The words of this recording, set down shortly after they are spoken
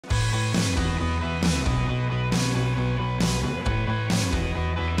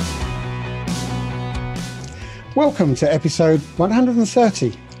Welcome to episode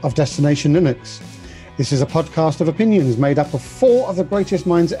 130 of Destination Linux. This is a podcast of opinions made up of four of the greatest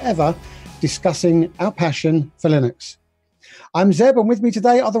minds ever discussing our passion for Linux. I'm Zeb, and with me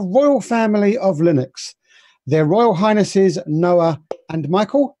today are the royal family of Linux. Their Royal Highnesses Noah and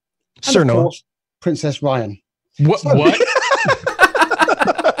Michael, and Sir of Noah. course, Princess Ryan. What? Noah,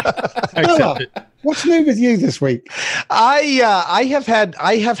 what's new with you this week? I have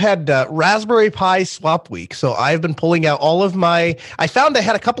had Raspberry Pi swap week, so I've been pulling out all of my. I found I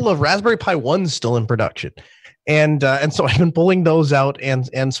had a couple of Raspberry Pi 1s still in production, and so I've been pulling those out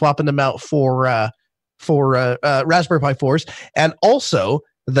and swapping them out for Raspberry Pi 4s, and also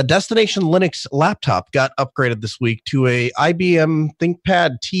the Destination Linux laptop got upgraded this week to a IBM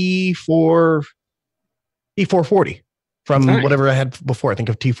ThinkPad T440. From whatever I had before, I think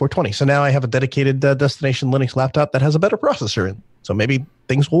of T420. So now I have a dedicated Destination Linux laptop that has a better processor in. So maybe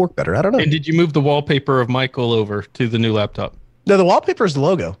things will work better. I don't know. And did you move the wallpaper of Michael over to the new laptop? No, the wallpaper is the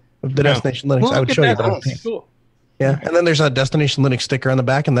logo of the Destination Linux. Well, I would show you. Cool. Yeah, and then there's a Destination Linux sticker on the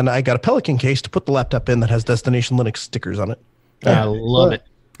back, and then I got a Pelican case to put the laptop in that has Destination Linux stickers on it. I love it.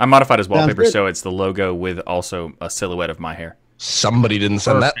 I modified his wallpaper so it's the logo with also a silhouette of my hair. Somebody didn't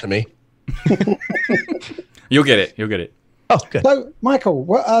send that to me. You'll get it. You'll get it. Oh, good. So, Michael,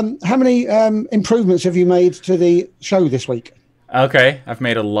 how many improvements have you made to the show this week? Okay, I've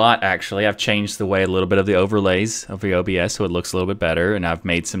made a lot, actually. I've changed the way a little bit of the overlays of the OBS so it looks a little bit better, and I've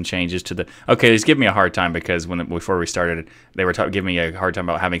made some changes to the... Okay, he's giving me a hard time because before we started, they were giving me a hard time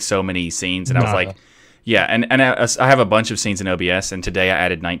about having so many scenes, and I was like, yeah, and I have a bunch of scenes in OBS, and today I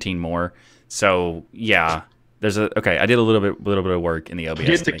added 19 more. So, yeah, I did a little bit of work in the OBS.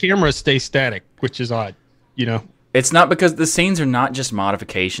 Get the camera stay static, which is odd, you know? It's not, because the scenes are not just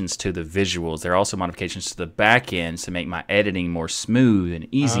modifications to the visuals. They're also modifications to the back end to make my editing more smooth and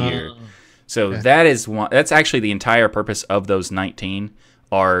easier. So that's actually the entire purpose of those 19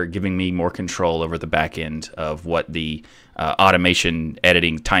 are giving me more control over the back end of what the automation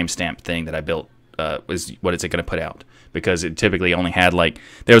editing timestamp thing that I built is what it's going to put out. Because it typically only had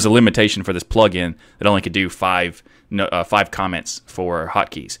there was a limitation for this plugin that only could do five comments for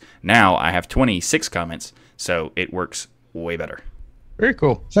hotkeys. Now I have 26 comments. So it works way better. Very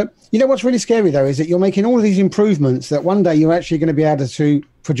cool. So, you know what's really scary, though, is that you're making all of these improvements that one day you're actually going to be able to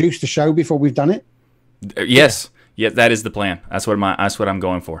produce the show before we've done it? Yes. Yeah, that is the plan. That's what I'm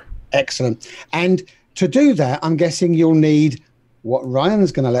going for. Excellent. And to do that, I'm guessing you'll need what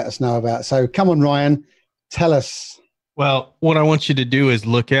Ryan's going to let us know about. So come on, Ryan, tell us. Well, what I want you to do is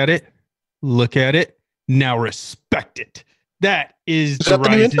look at it, now respect it. That is the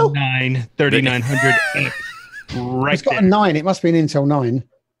Ryzen 9 3900X. Right, it's got a 9. It must be an Intel 9.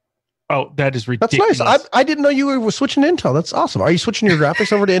 Oh, that is ridiculous. That's nice. I didn't know you were switching to Intel. That's awesome. Are you switching your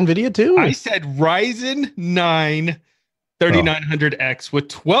graphics over to Nvidia too? I said Ryzen 9 3900X with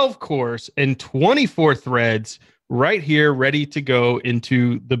 12 cores and 24 threads right here, ready to go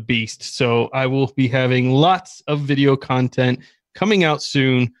into the beast. So I will be having lots of video content coming out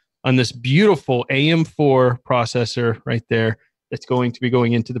soon on this beautiful AM4 processor right there that's going to be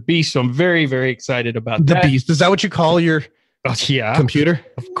going into the beast. So I'm very, very excited about the that. beast. Is that what you call your computer?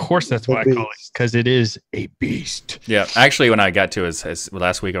 Of course, that's what I call it, because it is a beast. Yeah, actually, when I got to his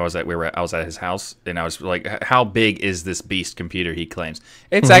last week, I was at his house, and I was like, "How big is this beast computer he claims?"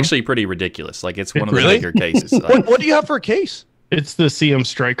 It's actually pretty ridiculous. It's one of the bigger cases. What do you have for a case? It's the CM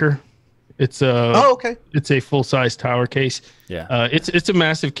Striker. It's It's a full-size tower case. Yeah. It's a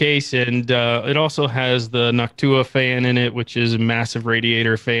massive case, and it also has the Noctua fan in it, which is a massive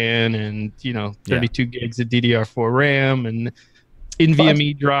radiator fan, and 32 gigs of DDR4 RAM and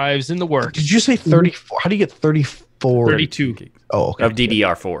NVMe drives in the works. Did you say 34? How do you get 34? 32 gigs. Oh, okay. Of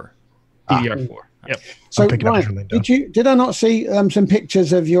DDR4. DDR4. Yep. So, Ryan, did I not see some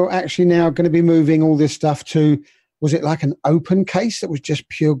pictures of you're actually now going to be moving all this stuff to? Was it like an open case that was just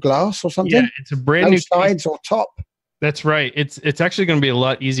pure glass or something? Yeah, it's a brand new sides or top. That's right. It's actually going to be a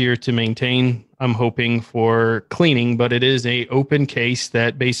lot easier to maintain, I'm hoping, for cleaning, but it is a open case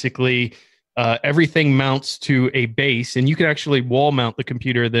that basically everything mounts to a base, and you can actually wall mount the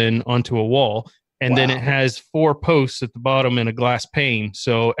computer then onto a wall, and then it has 4 posts at the bottom and a glass pane,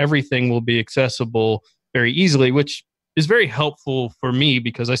 so everything will be accessible very easily, which is very helpful for me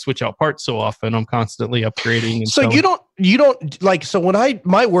because I switch out parts so often. I'm constantly upgrading. And so you don't like, so when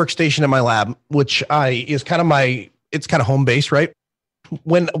my workstation in my lab, which is kind of home base, right?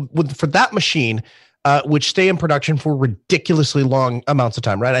 When for that machine, which stay in production for ridiculously long amounts of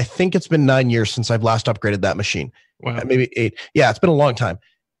time, right? I think it's been 9 years since I've last upgraded that machine. Wow. Maybe 8. Yeah, it's been a long time.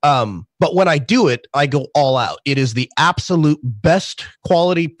 But when I do it, I go all out. It is the absolute best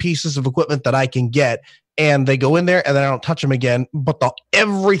quality pieces of equipment that I can get. and they go in there and then I don't touch them again, but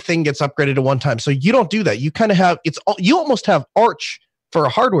everything gets upgraded at one time. So you don't do that. You kind of have, you almost have Arch for a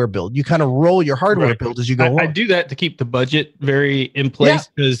hardware build. You kind of roll your hardware build as you go I do that to keep the budget very in place,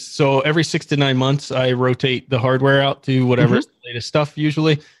 because so every 6 to 9 months I rotate the hardware out to whatever's the latest stuff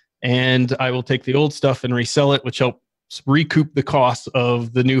usually, and I will take the old stuff and resell it, which helps recoup the cost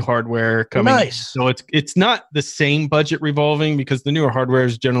of the new hardware coming. Nice. So it's not the same budget revolving, because the newer hardware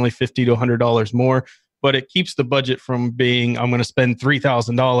is generally $50 to $100 more, but it keeps the budget from being, I'm going to spend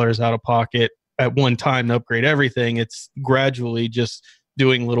 $3,000 out of pocket at one time to upgrade everything. It's gradually just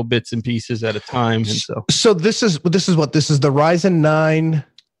doing little bits and pieces at a time. And so this is the Ryzen 9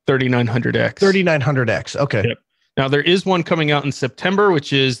 3900X. 3900X. Okay. Yep. Now there is one coming out in September,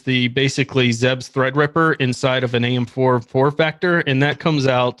 which is the basically Zeb's Threadripper inside of an AM4 form factor, and that comes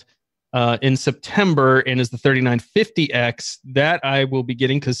out in September and is the 3950X that I will be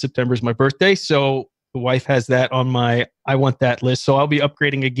getting because September is my birthday. So the wife has that on my I want that list. So I'll be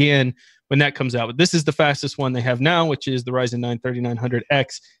upgrading again when that comes out. But this is the fastest one they have now, which is the Ryzen 9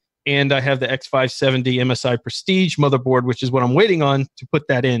 3900X. And I have the X570 MSI Prestige motherboard, which is what I'm waiting on to put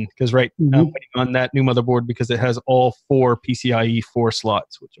that in. Because now I'm waiting on that new motherboard because it has all 4 PCIe 4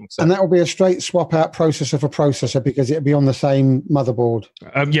 slots, which I'm excited. And that will be a straight swap out processor for processor because it'll be on the same motherboard.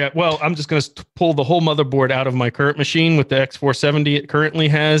 Yeah, well, I'm just going to pull the whole motherboard out of my current machine with the X470 it currently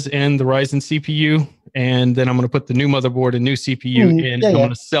has and the Ryzen CPU. And then I'm going to put the new motherboard and new CPU in. I'm going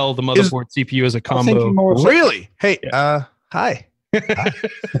to sell the motherboard CPU as a combo. Really? Hey, hi.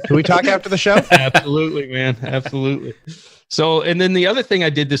 Can we talk after the show? Absolutely, man. Absolutely. So, and then the other thing I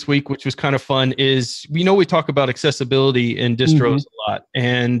did this week, which was kind of fun, is we talk about accessibility in distros a lot.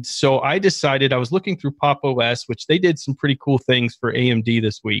 And so I decided I was looking through Pop! OS, which they did some pretty cool things for AMD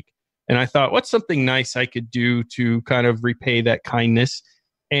this week. And I thought, what's something nice I could do to kind of repay that kindness?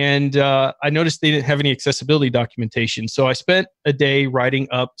 And I noticed they didn't have any accessibility documentation. So I spent a day writing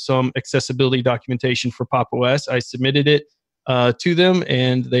up some accessibility documentation for Pop! OS. I submitted it to them,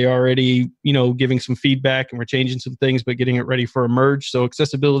 and they already, giving some feedback, and we're changing some things, but getting it ready for a merge. So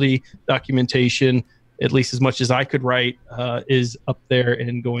accessibility documentation, at least as much as I could write, is up there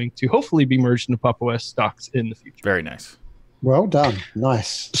and going to hopefully be merged into Pop! OS stocks in the future. Very nice. Well done.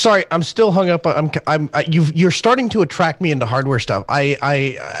 Nice. Sorry, I'm still hung up. You're starting to attract me into hardware stuff.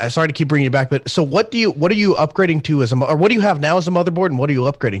 I sorry to keep bringing you back, but so what are you upgrading to or what do you have now as a motherboard, and what are you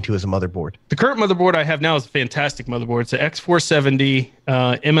upgrading to as a motherboard? The current motherboard I have now is a fantastic motherboard. It's an X470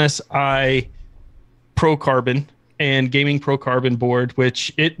 MSI Pro Carbon and Gaming Pro Carbon board,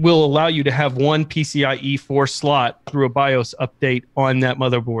 which it will allow you to have one PCIe 4 slot through a BIOS update on that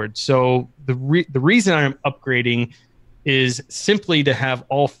motherboard. So the reason I'm upgrading is simply to have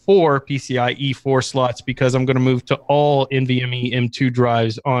all 4 PCIe 4 slots, because I'm going to move to all NVMe M2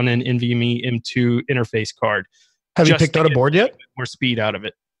 drives on an NVMe M2 interface card. Have you picked out a board yet? More speed out of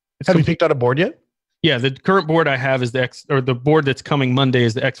it. Have you picked out a board yet? Yeah, the current board I have is the board that's coming Monday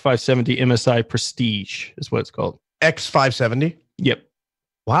is the X570 MSI Prestige, is what it's called. X570? Yep.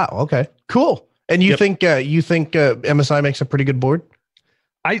 Wow. Okay. Cool. And you think MSI makes a pretty good board?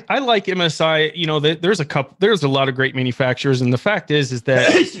 I like MSI. There's a lot of great manufacturers, and the fact is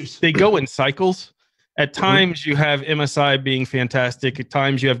that they go in cycles. At times you have MSI being fantastic. At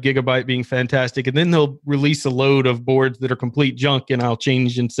times you have Gigabyte being fantastic, and then they'll release a load of boards that are complete junk, and I'll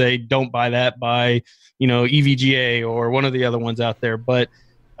change and say, don't buy that. Buy, EVGA or one of the other ones out there. But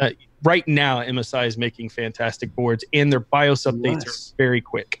right now, MSI is making fantastic boards, and their BIOS updates are very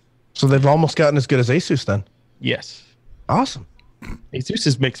quick. So they've almost gotten as good as Asus then. Yes. Awesome.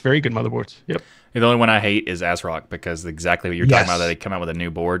 Asus makes very good motherboards. Yep. The only one I hate is ASRock, because exactly what you're talking about, that they come out with a new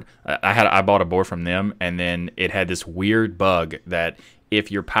board. I bought a board from them, and then it had this weird bug that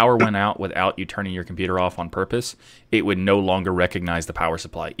if your power went out without you turning your computer off on purpose, it would no longer recognize the power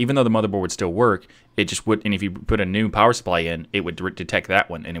supply. Even though the motherboard would still work, it just would. And if you put a new power supply in, it would detect that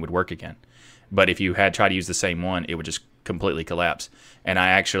one and it would work again. But if you had tried to use the same one, it would just completely collapse. And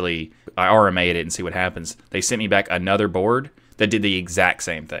I RMA'd it and see what happens. They sent me back another board that did the exact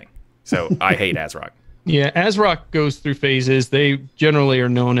same thing. So I hate ASRock. Yeah, ASRock goes through phases. They generally are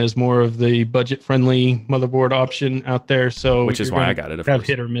known as more of the budget-friendly motherboard option out there. So which is why I got it. Have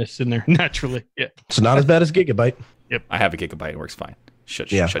hit or miss in there naturally. Yeah, it's not as bad as Gigabyte. Yep, I have a Gigabyte. It works fine.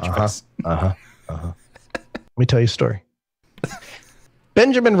 Shut your face. Let me tell you a story.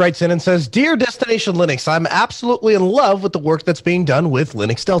 Benjamin writes in and says, "Dear Destination Linux, I'm absolutely in love with the work that's being done with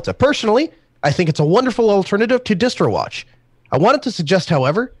Linux Delta. Personally, I think it's a wonderful alternative to DistroWatch. I wanted to suggest,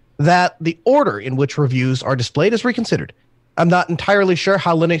 however, that the order in which reviews are displayed is reconsidered. I'm not entirely sure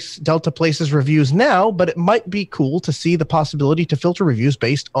how Linux Delta places reviews now, but it might be cool to see the possibility to filter reviews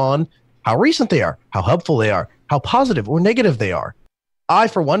based on how recent they are, how helpful they are, how positive or negative they are. I,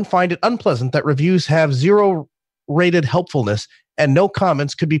 for one, find it unpleasant that reviews have 0 rated helpfulness and no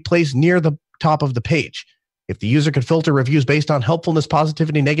comments could be placed near the top of the page. If the user could filter reviews based on helpfulness,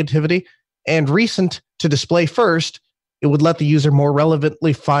 positivity, negativity, and recent to display first, it would let the user more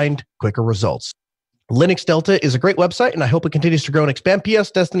relevantly find quicker results. Linux Delta is a great website, and I hope it continues to grow and expand.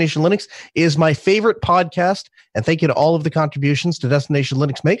 P.S. Destination Linux is my favorite podcast, and thank you to all of the contributions to Destination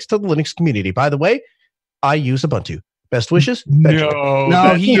Linux makes to the Linux community. By the way, I use Ubuntu. Best wishes.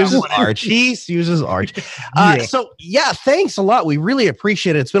 No, he uses Arch. He uses Arch. So yeah, thanks a lot. We really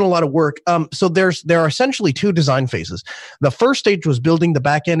appreciate it. It's been a lot of work. So there are essentially 2 design phases. The first stage was building the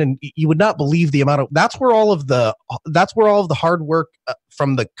back end, and you would not believe the amount of that's where all of the hard work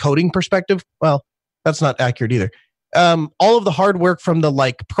from the coding perspective. Well, that's not accurate either. All of the hard work from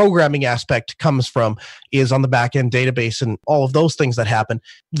the programming aspect is on the back end database and all of those things that happen.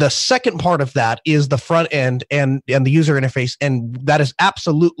 The second part of that is the front end and the user interface, and that is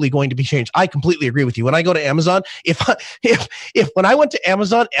absolutely going to be changed. I completely agree with you. When I go to Amazon, if when I went to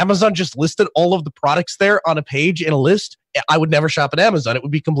Amazon just listed all of the products there on a page in a list, I would never shop at Amazon. It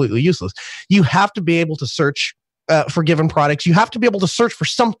would be completely useless. You have to be able to search for given products. You have to be able to search for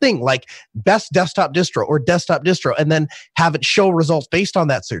something like best desktop distro or desktop distro and then have it show results based on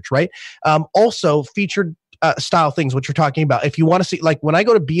that search, right? Also, featured style things, which you're talking about. If you want to see, like when I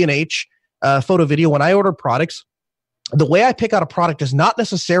go to B&H Photo Video, when I order products, the way I pick out a product is not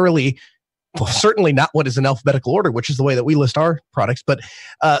necessarily, well, certainly not what is in alphabetical order, which is the way that we list our products, but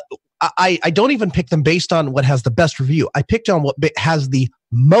I don't even pick them based on what has the best review. I picked on what has the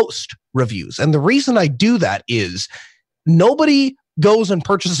most reviews. And the reason I do that is nobody goes and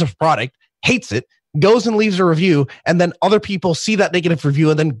purchases a product, hates it, goes and leaves a review, and then other people see that negative review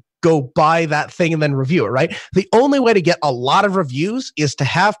and then go buy that thing and then review it, right? The only way to get a lot of reviews is to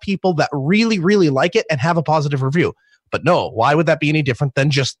have people that really, really like it and have a positive review. But no, why would that be any different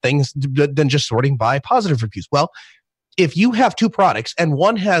than just sorting by positive reviews? Well, if you have 2 products and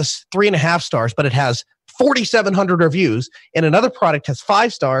one has 3.5 stars, but it has 4,700 reviews, and another product has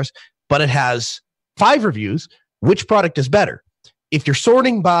 5 stars, but it has 5 reviews, which product is better? If you're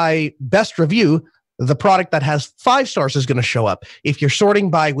sorting by best review, the product that has 5 stars is going to show up. If you're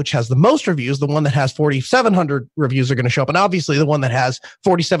sorting by which has the most reviews, the one that has 4,700 reviews are going to show up. And obviously the one that has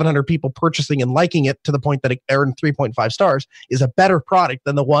 4,700 people purchasing and liking it to the point that it earned 3.5 stars is a better product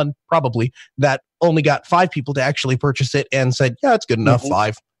than the one probably that only got 5 people to actually purchase it and said, yeah, it's good enough.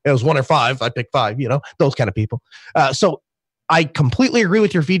 5. It was 1 or 5. I picked 5, those kind of people. So I completely agree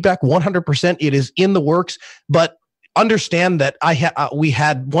with your feedback. 100%. It is in the works, but understand that we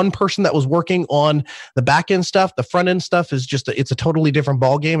had one person that was working on the back end stuff. The front end stuff is it's a totally different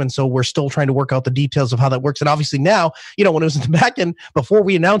ball game, and so we're still trying to work out the details of how that works. And obviously now, when it was in the back end before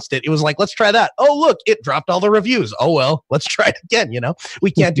we announced it, it was like, let's try that. Oh, look, it dropped all the reviews. Oh well, let's try it again.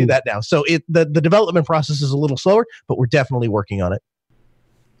 We can't do that now. So the development process is a little slower, but we're definitely working on it.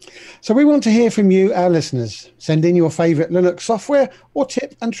 So we want to hear from you, our listeners. Send in your favorite Linux software or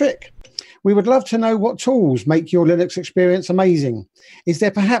tip and trick. We would love to know what tools make your Linux experience amazing. Is there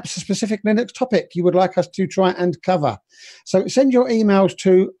perhaps a specific Linux topic you would like us to try and cover? So send your emails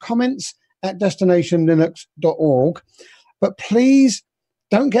to comments@destinationlinux.org. But please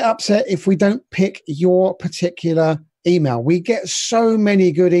don't get upset if we don't pick your particular email. We get so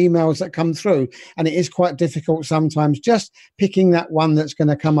many good emails that come through, and it is quite difficult sometimes just picking that one that's going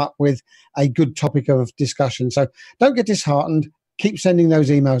to come up with a good topic of discussion. So don't get disheartened. Keep sending those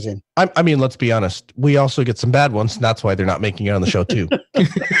emails in. I mean, let's be honest. We also get some bad ones, and that's why they're not making it on the show, too.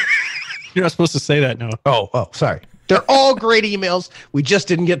 You're not supposed to say that, no. Oh, sorry. They're all great emails. We just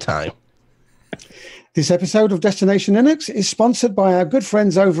didn't get time. This episode of Destination Linux is sponsored by our good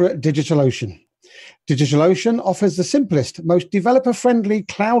friends over at DigitalOcean. DigitalOcean offers the simplest, most developer-friendly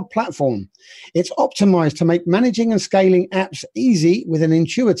cloud platform. It's optimized to make managing and scaling apps easy with an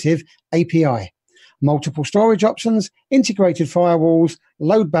intuitive API. Multiple storage options, integrated firewalls,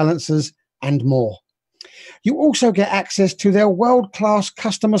 load balancers, and more. You also get access to their world-class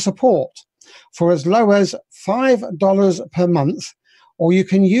customer support for as low as $5 per month, or you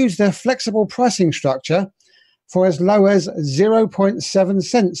can use their flexible pricing structure for as low as 0.7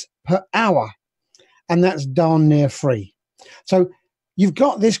 cents per hour, and that's darn near free. So you've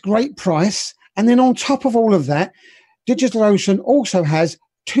got this great price, and then on top of all of that, DigitalOcean also has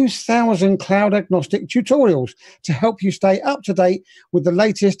 2,000 cloud-agnostic tutorials to help you stay up to date with the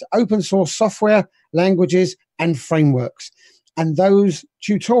latest open source software, languages, and frameworks. And those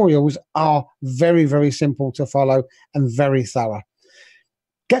tutorials are very, very simple to follow and very thorough.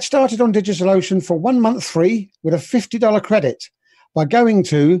 Get started on DigitalOcean for 1 month free with a $50 credit by going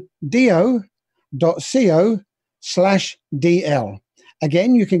to do.co/DL.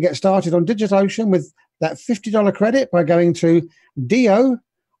 Again, you can get started on DigitalOcean with that $50 credit by going to do.co/DL.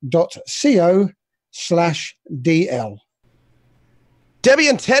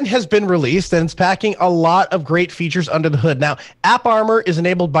 Debian 10 has been released, and it's packing a lot of great features under the hood. Now, AppArmor is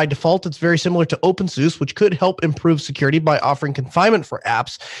enabled by default. It's very similar to OpenSUSE, which could help improve security by offering confinement for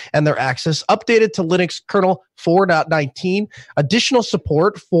apps and their access. Updated to Linux kernel 4.19. Additional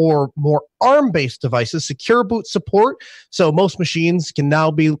support for more ARM-based devices. Secure boot support, so most machines can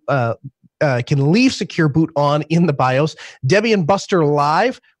now be can leave secure boot on in the BIOS. Debian Buster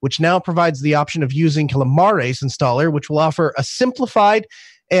Live, which now provides the option of using Calamares installer, which will offer a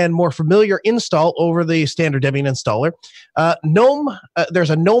and more familiar install over the standard Debian installer. GNOME,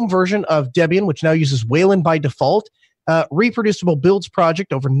 there's a GNOME version of Debian, which now uses Wayland by default. Reproducible builds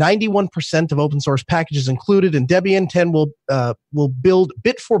project, over 91% of open source packages included, and Debian 10 will build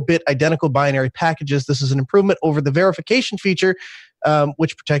bit-for-bit identical binary packages. This is an improvement over the verification feature,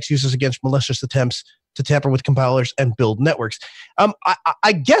 which protects users against malicious attempts to tamper with compilers and build networks.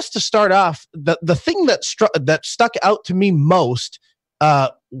 I guess to start off, the thing that stuck out to me most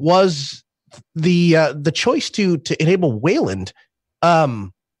was the choice to enable Wayland.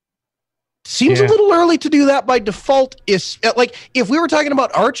 Seems a little early to do that by default. Is like if we were talking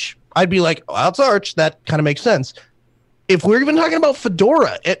about Arch, I'd be like, well, that's Arch. That kind of makes sense. If we're even talking about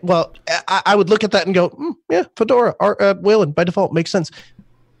Fedora, I would look at that and go, yeah, Fedora, Wayland by default makes sense.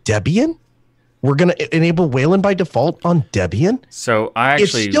 Debian? We're going to enable Wayland by default on Debian? So it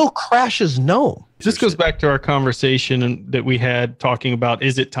still crashes GNOME. This goes back to our conversation that we had talking about,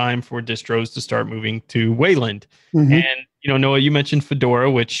 is it time for distros to start moving to Wayland? Mm-hmm. And, Noah, you mentioned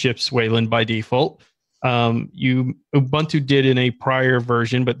Fedora, which ships Wayland by default. Ubuntu did in a prior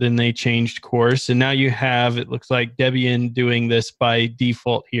version, but then they changed course. And now you have, it looks like, Debian doing this by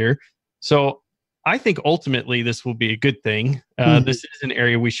default here. So I think ultimately this will be a good thing. This is an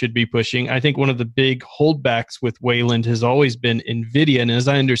area we should be pushing. I think one of the big holdbacks with Wayland has always been Nvidia. And as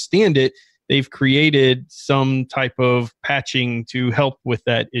I understand it, they've created some type of patching to help with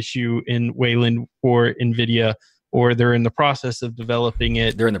that issue in Wayland for Nvidia, or they're in the process of developing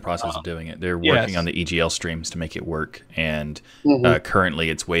it. They're in the process of doing it. They're working on the EGL streams to make it work. And currently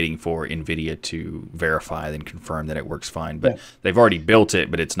it's waiting for Nvidia to verify and confirm that it works fine. But they've already built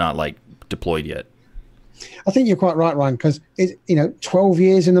it, but it's not like deployed yet. I think you're quite right, Ryan, because 12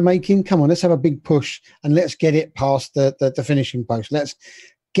 years in the making. Come on, let's have a big push and let's get it past the finishing post. Let's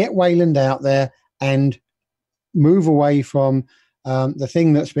get Wayland out there and move away from the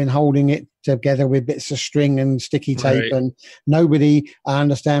thing that's been holding it together with bits of string and sticky tape. And nobody, I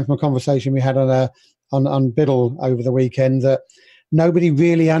understand from a conversation we had on Biddle over the weekend, that nobody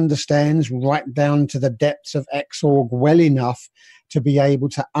really understands right down to the depths of Xorg well enough to be able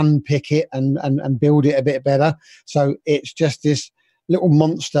to unpick it and build it a bit better. So it's just this little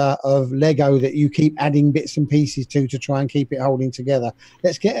monster of Lego that you keep adding bits and pieces to try and keep it holding together.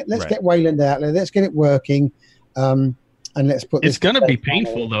 Let's get Wayland out there. Let's get it working. And let's put. It's going to be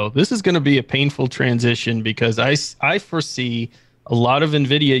painful though. This is going to be a painful transition because I foresee a lot of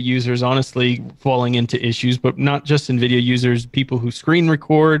NVIDIA users honestly falling into issues, but not just NVIDIA users, people who screen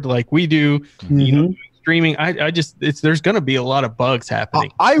record like we do, streaming. There's going to be a lot of bugs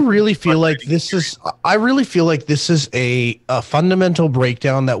happening. I really feel like this is a fundamental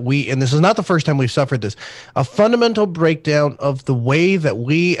breakdown that and this is not the first time we've suffered this, a fundamental breakdown of the way that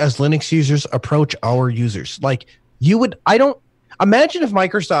we as Linux users approach our users. Like imagine if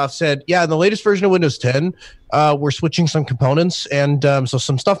Microsoft said, in the latest version of Windows 10, we're switching some components, and so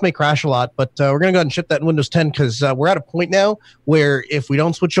some stuff may crash a lot, but we're going to go ahead and ship that in Windows 10 because we're at a point now where if we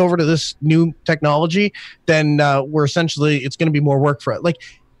don't switch over to this new technology, then it's going to be more work for it. Like,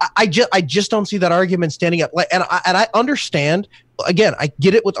 I just don't see that argument standing up. Like, and I understand. Again, I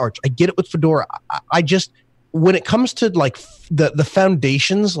get it with Arch, I get it with Fedora. I just, when it comes to like the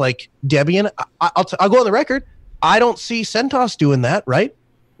foundations like Debian, I'll go on the record. I don't see CentOS doing that, right?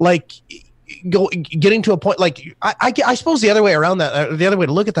 Like, getting to a point like I suppose the other way around that, the other way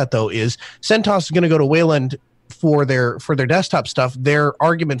to look at that though is CentOS is going to go to Wayland for their desktop stuff. Their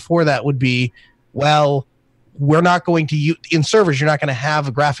argument for that would be, well, we're not going to use in servers. You're not going to have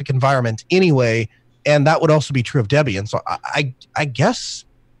a graphic environment anyway, and that would also be true of Debian. So I guess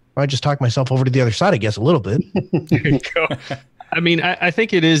I just talked myself over to the other side. I guess a little bit. There you go. I mean, I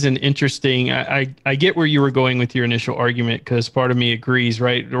think it is an interesting. I get where you were going with your initial argument because part of me agrees.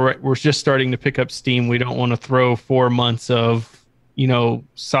 Right, we're just starting to pick up steam. We don't want to throw 4 months of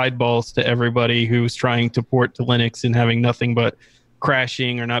sideballs to everybody who's trying to port to Linux and having nothing but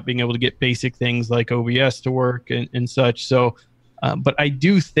crashing or not being able to get basic things like OBS to work and such. So But I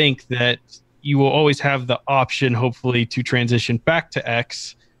do think that you will always have the option, hopefully, to transition back to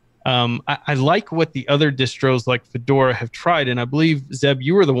X. I like what the other distros like Fedora have tried, and I believe, Zeb,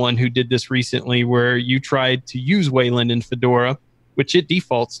 you were the one who did this recently, where you tried to use Wayland in Fedora, which it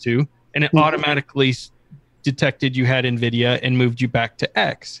defaults to, and it automatically detected you had NVIDIA and moved you back to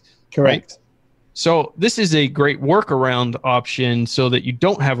X. Correct. Right? So this is a great workaround option so that you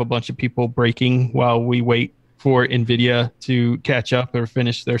don't have a bunch of people breaking while we wait for NVIDIA to catch up or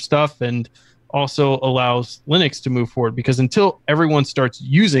finish their stuff, and also allows Linux to move forward, because until everyone starts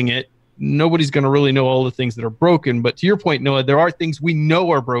using it, nobody's going to really know all the things that are broken. But to your point, Noah, there are things we know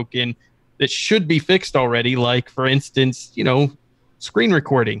are broken that should be fixed already. Like, for instance, screen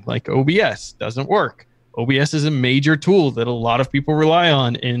recording, like OBS doesn't work. OBS is a major tool that a lot of people rely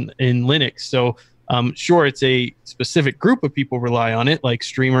on in Linux. So sure, it's a specific group of people rely on it, like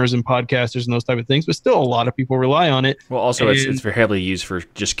streamers and podcasters and those type of things, but still a lot of people rely on it. Well, also it's very heavily used for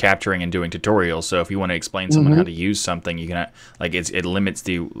just capturing and doing tutorials. So if you want to explain someone how to use something, you can it limits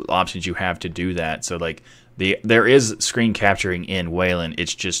the options you have to do that. So like there is screen capturing in Wayland.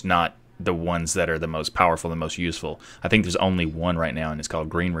 It's just not the ones that are the most powerful, the most useful. I think there's only one right now, and it's called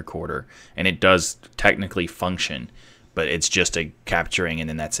Green Recorder, and it does technically function, but it's just a capturing and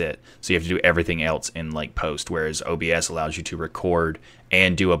then that's it. So you have to do everything else in like post, whereas OBS allows you to record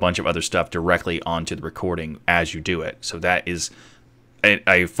and do a bunch of other stuff directly onto the recording as you do it. So that is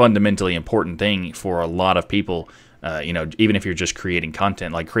a fundamentally important thing for a lot of people. Even if you're just creating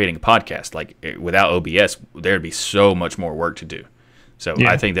content, like creating a podcast, like without OBS, there'd be so much more work to do. So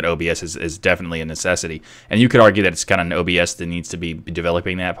I think that OBS is definitely a necessity. And you could argue that it's kind of an OBS that needs to be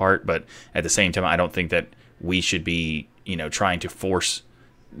developing that part, but at the same time, I don't think that we should be, trying to force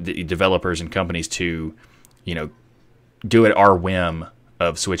the developers and companies to, do it our whim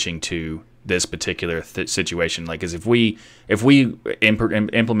of switching to this particular situation. Like, because if we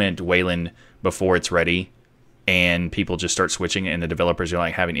implement Wayland before it's ready, and people just start switching, and the developers are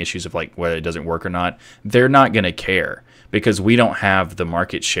like having issues of like whether it doesn't work or not, they're not going to care, because we don't have the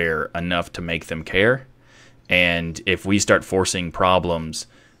market share enough to make them care. And if we start forcing problems,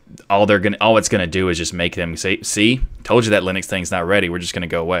 all it's gonna do is just make them say, "See, told you that Linux thing's not ready. We're just gonna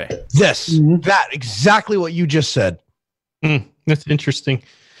go away." That exactly what you just said. That's interesting.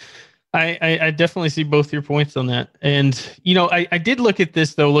 I definitely see both your points on that. And, I did look at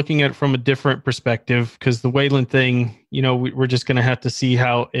this, though, looking at it from a different perspective, because the Wayland thing, we're just going to have to see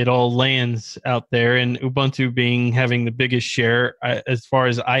how it all lands out there. And Ubuntu having the biggest share, as far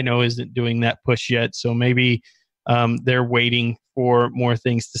as I know, isn't doing that push yet. So maybe they're waiting for more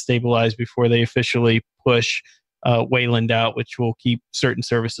things to stabilize before they officially push Wayland out, which will keep certain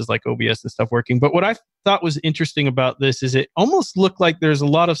services like OBS and stuff working. But what I thought was interesting about this is it almost looked like there's a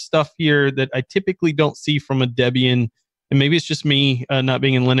lot of stuff here that I typically don't see from a Debian, and maybe it's just me not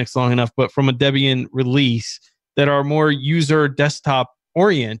being in Linux long enough, but from a Debian release that are more user desktop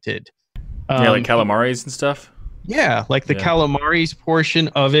oriented. Like Calamares and stuff. Yeah, like the Calamares portion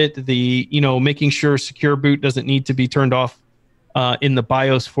of it, the making sure secure boot doesn't need to be turned off in the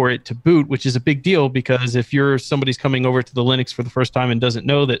BIOS for it to boot, which is a big deal, because if somebody's coming over to the Linux for the first time and doesn't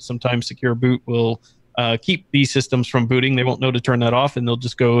know that sometimes secure boot will keep these systems from booting, they won't know to turn that off, and they'll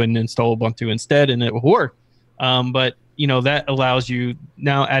just go and install Ubuntu instead, and it will work. But that allows you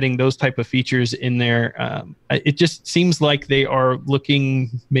now adding those type of features in there. It just seems like they're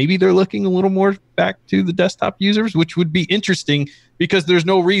looking a little more back to the desktop users, which would be interesting, because there's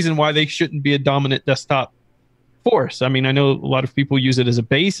no reason why they shouldn't be a dominant desktop force. I mean, I know a lot of people use it as a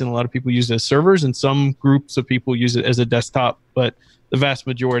base, and a lot of people use it as servers, and some groups of people use it as a desktop, but the vast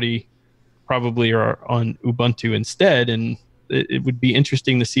majority probably are on Ubuntu instead. And it would be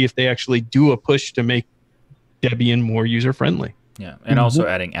interesting to see if they actually do a push to make Debian more user-friendly. Yeah, and also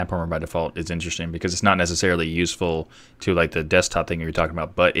adding AppArmor by default is interesting, because it's not necessarily useful to like the desktop thing you're talking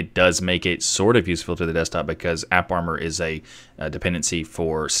about, but it does make it sort of useful to the desktop, because AppArmor is a dependency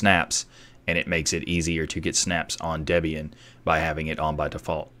for snaps, and it makes it easier to get snaps on Debian by having it on by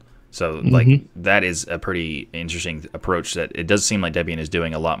default. So like that is a pretty interesting approach, that it does seem like Debian is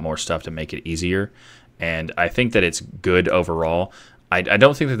doing a lot more stuff to make it easier. And I think that it's good overall. I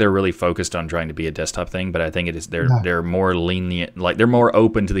don't think that they're really focused on trying to be a desktop thing, but I think it is they're more lenient, like they're more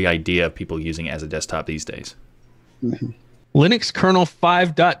open to the idea of people using it as a desktop these days. Linux kernel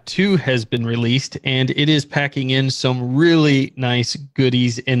 5.2 has been released, and it is packing in some really nice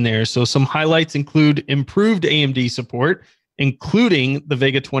goodies in there. So some highlights include improved AMD support, including the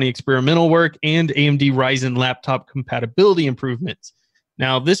Vega 20 experimental work and AMD Ryzen laptop compatibility improvements.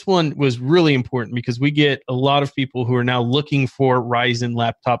 Now, this one was really important, because we get a lot of people who are now looking for Ryzen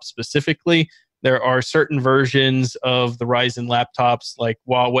laptops specifically. There are certain versions of the Ryzen laptops like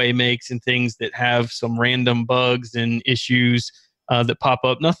Huawei makes and things that have some random bugs and issues that pop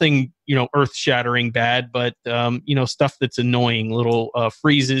up. Nothing, earth-shattering bad, but, stuff that's annoying, little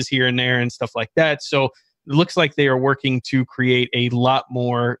freezes here and there and stuff like that. So it looks like they are working to create a lot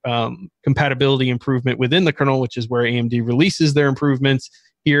more compatibility improvement within the kernel, which is where AMD releases their improvements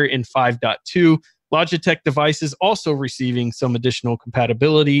here in 5.2. Logitech devices also receiving some additional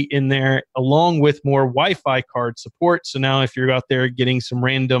compatibility in there, along with more Wi-Fi card support. So now if you're out there getting some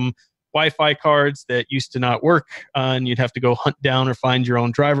random Wi-Fi cards that used to not work and you'd have to go hunt down or find your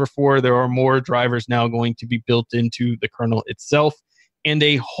own driver for, there are more drivers now going to be built into the kernel itself, and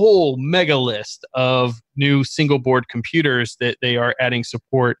a whole mega list of new single board computers that they are adding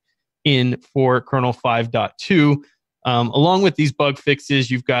support in for kernel 5.2. Along with these bug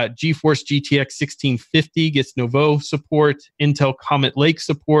fixes, you've got GeForce GTX 1650 gets Nouveau support, Intel Comet Lake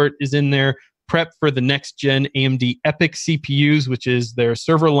support is in there, prep for the next gen AMD EPYC CPUs, which is their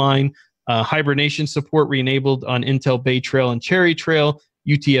server line, hibernation support re-enabled on Intel Bay Trail and Cherry Trail,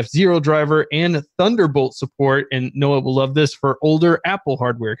 UTF-0 driver, and Thunderbolt support. And Noah will love this for older Apple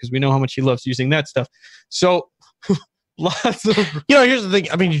hardware because we know how much he loves using that stuff. So lots of... here's the thing.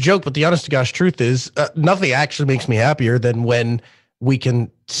 I mean, you joke, but the honest to gosh truth is nothing actually makes me happier than when we can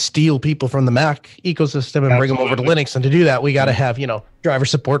steal people from the Mac ecosystem and bring them over to Linux. And to do that, we got to have, driver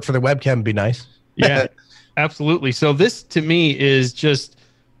support for the webcam would be nice. Yeah, absolutely. So this to me is just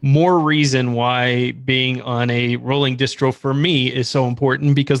more reason why being on a rolling distro for me is so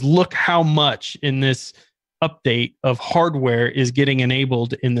important, because look how much in this update of hardware is getting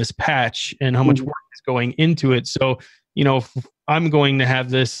enabled in this patch and how much work is going into it. So, I'm going to have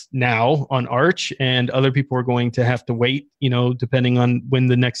this now on Arch, and other people are going to have to wait, depending on when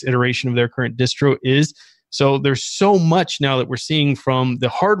the next iteration of their current distro is. So there's so much now that we're seeing from the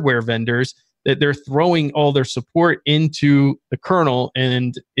hardware vendors that they're throwing all their support into the kernel,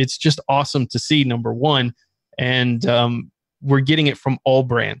 and it's just awesome to see, number one. And we're getting it from all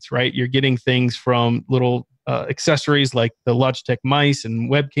brands, right? You're getting things from little accessories like the Logitech mice and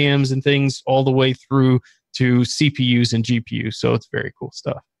webcams and things, all the way through to CPUs and GPUs. So it's very cool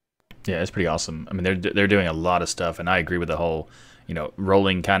stuff. Yeah, it's pretty awesome. I mean, they're doing a lot of stuff, and I agree with the whole,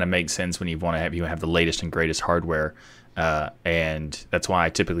 rolling kind of makes sense when you want to have the latest and greatest hardware. And that's why I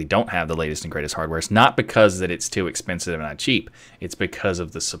typically don't have the latest and greatest hardware. It's not because that it's too expensive and not cheap. It's because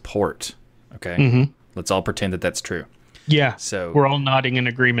of the support. Okay, Let's all pretend that that's true. Yeah, so we're all nodding in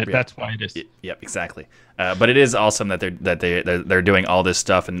agreement. Yeah, that's why it is. Yep, exactly. But it is awesome that they're doing all this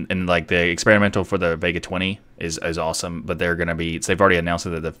stuff, and like the experimental for the Vega 20 is awesome. But they've already announced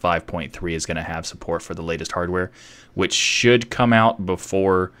that the 5.3 is going to have support for the latest hardware, which should come out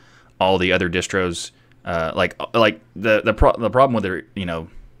before all the other distros. The problem with it,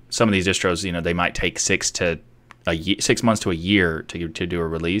 some of these distros, they might take 6 months to a year to do a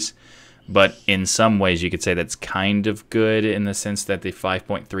release. But in some ways, you could say that's kind of good in the sense that the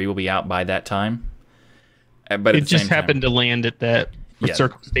 5.3 will be out by that time. But it just happened to land at that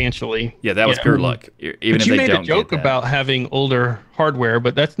circumstantially. Yeah, that was pure luck. Even if you they made don't a joke about having older hardware,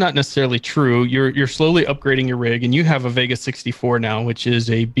 but that's not necessarily true. You're slowly upgrading your rig, and you have a Vega 64 now, which is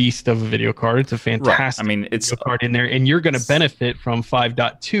a beast of a video card. It's a fantastic video card in there, and you're going to benefit from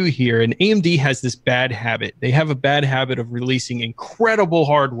 5.2 here. And AMD has this bad habit. They have a bad habit of releasing incredible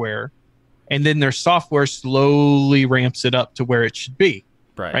hardware, and then their software slowly ramps it up to where it should be.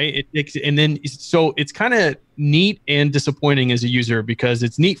 Right. So it's kind of neat and disappointing as a user, because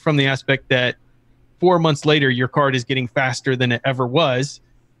it's neat from the aspect that 4 months later, your card is getting faster than it ever was.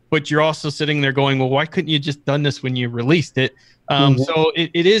 But you're also sitting there going, well, why couldn't you just done this when you released it? So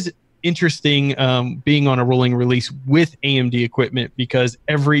it is interesting being on a rolling release with AMD equipment, because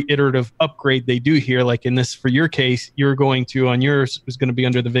every iterative upgrade they do here, like in this, for your case, you're going to, on yours, is going to be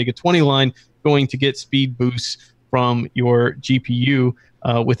under the Vega 20 line, going to get speed boosts from your GPU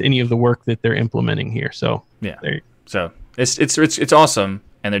with any of the work that they're implementing here. So so it's awesome,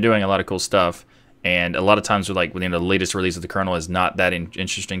 and they're doing a lot of cool stuff. And a lot of times, the latest release of the kernel is not that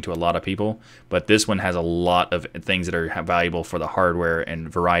interesting to a lot of people, but this one has a lot of things that are valuable for the hardware and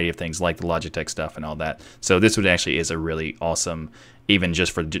variety of things like the Logitech stuff and all that. So this one actually is a really awesome, even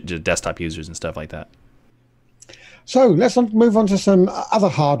just for desktop users and stuff like that. So let's move on to some other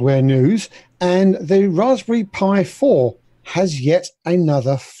hardware news. And the Raspberry Pi 4 has yet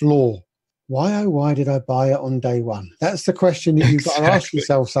another flaw. Why, oh, why did I buy it on day one? That's the question that you've got to ask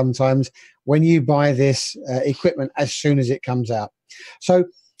yourself sometimes when you buy this equipment as soon as it comes out. So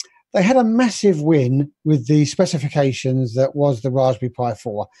they had a massive win with the specifications that was the Raspberry Pi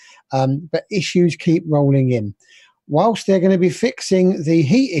 4, but issues keep rolling in. whilst they're going to be fixing the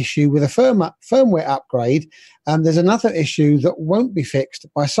heat issue with a firmware upgrade, there's another issue that won't be fixed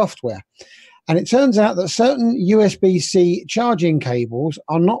by software. And it turns out that certain USB-C charging cables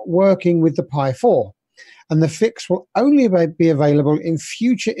are not working with the Pi 4. And the fix will only be available in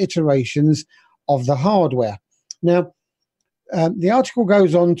future iterations of the hardware. Now, the article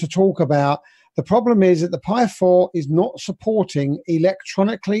goes on to talk about the problem is that the Pi 4 is not supporting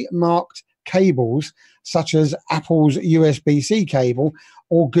electronically marked cables such as Apple's USB-C cable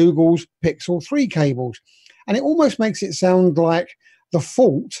or Google's Pixel 3 cables. And it almost makes it sound like the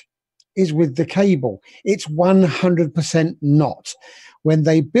fault is with the cable. It's 100% not. When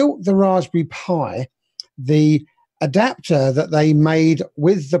they built the Raspberry Pi, the adapter that they made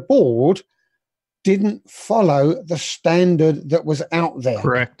with the board didn't follow the standard that was out there.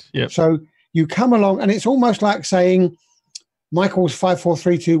 Correct. Yep. So you come along, and it's almost like saying Michael's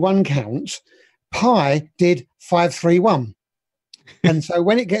 54321 counts. Pi did 531. And so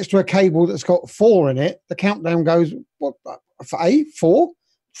when it gets to a cable that's got 4 in it, the countdown goes, what, for 4?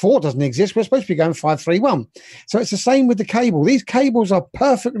 4 doesn't exist. We're supposed to be going 531. So it's the same with the cable. These cables are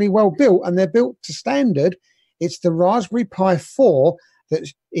perfectly well built, and they're built to standard. It's the Raspberry Pi 4 that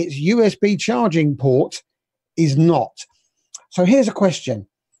its USB charging port is not. So here's a question.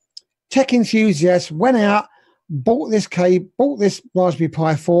 Tech enthusiasts went out, bought this Raspberry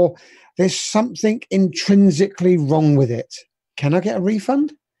Pi 4. There's something intrinsically wrong with it. Can I get a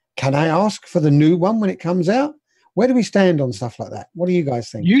refund? Can I ask for the new one when it comes out? Where do we stand on stuff like that? What do you guys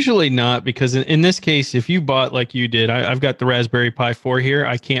think? Usually not, because in this case, if you bought like you did, I've got the Raspberry Pi 4 here.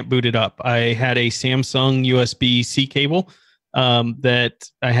 I can't boot it up. I had a Samsung USB-C cable that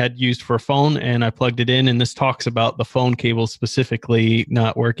I had used for a phone, and I plugged it in, and this talks about the phone cable specifically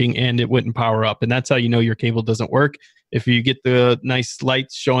not working, and it wouldn't power up. And that's how you know your cable doesn't work. If you get the nice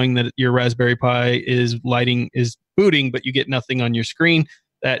lights showing that your Raspberry Pi is booting, but you get nothing on your screen,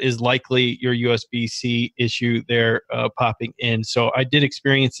 that is likely your USB-C issue there popping in. So I did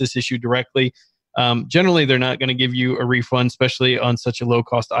experience this issue directly. Generally, they're not going to give you a refund, especially on such a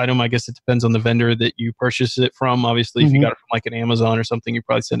low-cost item. I guess it depends on the vendor that you purchase it from. Obviously, if you got it from like an Amazon or something, you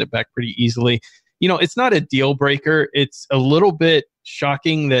probably send it back pretty easily. You know, it's not a deal breaker. It's a little bit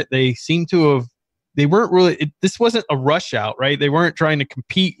shocking that they seem to have, they weren't really, this wasn't a rush out, right? They weren't trying to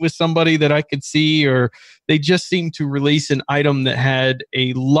compete with somebody that I could see, or they just seemed to release an item that had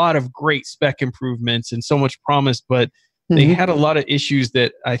a lot of great spec improvements and so much promise, but they had a lot of issues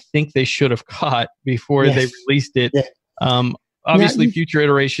that I think they should have caught before they released it. Yeah. Obviously, future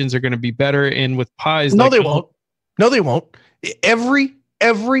iterations are going to be better. And with Pi's, no, they won't. No, they won't. Every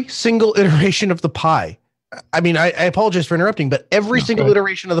single iteration of the Pi. I mean, I apologize for interrupting, but every single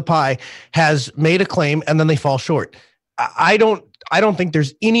iteration of the Pi has made a claim and then they fall short. I don't think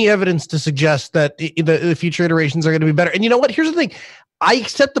there's any evidence to suggest that the future iterations are going to be better. And you know what? Here's the thing. I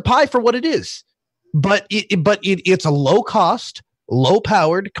accept the Pi for what it is, but it's a low cost, low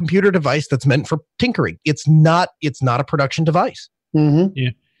powered computer device that's meant for tinkering. It's not a production device.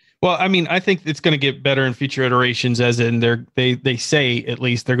 Yeah. Well, I mean, I think it's going to get better in future iterations, as in they say at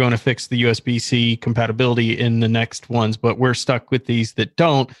least they're going to fix the USB-C compatibility in the next ones, but we're stuck with these that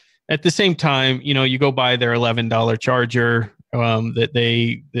don't. At the same time, you know, you go buy their $11 charger that's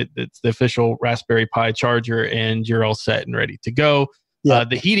the official Raspberry Pi charger, and you're all set and ready to go. Yeah.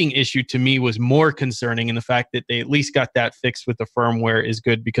 The heating issue to me was more concerning, and the fact that they at least got that fixed with the firmware is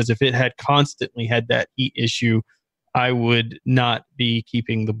good, because if it had constantly had that heat issue, I would not be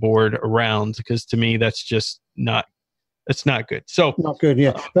keeping the board around, because to me that's just not good. So not good,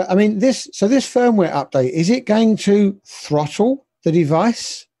 yeah. But I mean, this firmware update, is it going to throttle the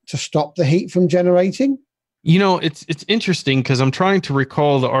device to stop the heat from generating? You know, it's interesting, because I'm trying to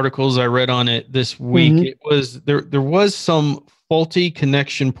recall the articles I read on it this week. It was there was some faulty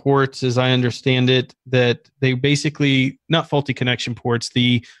connection ports, as I understand it, that they basically, not faulty connection ports,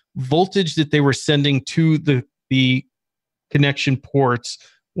 the voltage that they were sending to the connection ports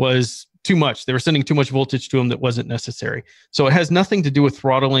was too much. They were sending too much voltage to them that wasn't necessary. So it has nothing to do with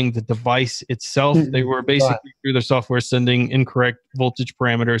throttling the device itself. They were basically through their software sending incorrect voltage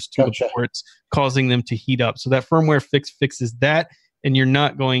parameters to the ports, causing them to heat up. So that firmware fixes that, and you're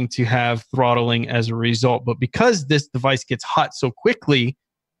not going to have throttling as a result. But because this device gets hot so quickly,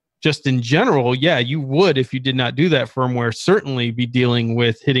 just in general, yeah, you would, if you did not do that firmware, certainly be dealing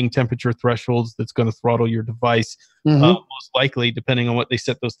with hitting temperature thresholds that's going to throttle your device, most likely, depending on what they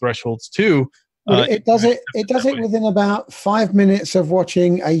set those thresholds to. It does it within about 5 minutes of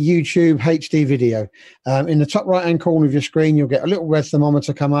watching a YouTube HD video. In the top right-hand corner of your screen, you'll get a little red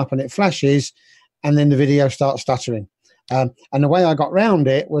thermometer come up, and it flashes, and then the video starts stuttering. And the way I got round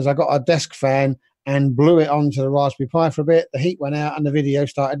it was I got a desk fan and blew it onto the Raspberry Pi for a bit. The heat went out and the video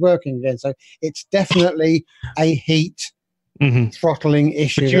started working again. So it's definitely a heat throttling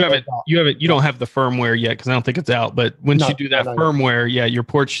issue. But you don't have the firmware yet because I don't think it's out. But once you do that firmware, your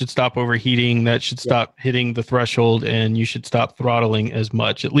ports should stop overheating. That should stop hitting the threshold, and you should stop throttling as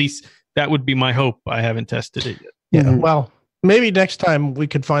much. At least that would be my hope. I haven't tested it yet. Yeah, well, maybe next time we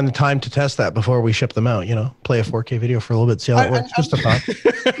could find the time to test that before we ship them out. Play a 4K video for a little bit, see how that works. Just a thought.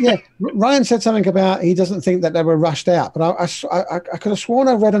 Yeah, Ryan said something about he doesn't think that they were rushed out, but I could have sworn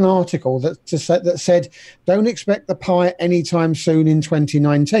I read an article that said don't expect the Pi anytime soon in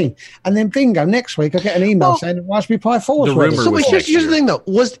 2019, and then bingo, next week I get an email saying the Raspberry Pi 4 is ready. So here's the thing, though: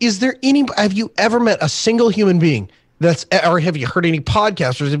 is there any? Have you ever met a single human being? Or have you heard any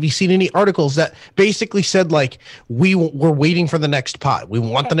podcasters? Have you seen any articles that basically said like we're waiting for the next Pi? We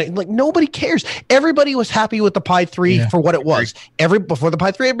want the next. Like nobody cares. Everybody was happy with the Pi 3 for what it was. Before the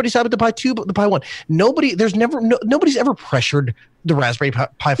Pi 3, everybody's happy with the Pi 2, but the Pi 1. Nobody's ever pressured the Raspberry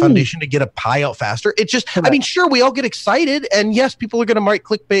Pi Foundation to get a Pi out faster. It just, I mean, sure, we all get excited, and yes, people are going to write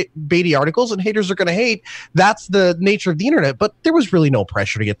clickbaity articles, and haters are going to hate. That's the nature of the internet. But there was really no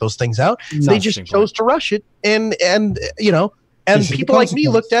pressure to get those things out. They just chose to rush it, and people like me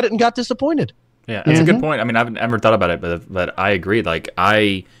looked at it and got disappointed. Yeah, that's a good point. I mean, I've never thought about it, but I agree. Like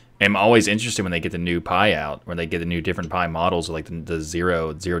I am always interested when they get the new Pi out, or they get the new different Pi models, like the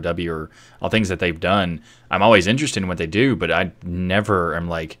Zero W, or all things that they've done. I'm always interested in what they do, but I never am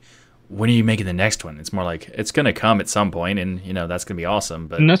like, when are you making the next one? It's more like it's going to come at some point, and that's going to be awesome.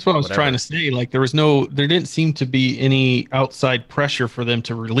 But and that's what I was trying to say. Like there didn't seem to be any outside pressure for them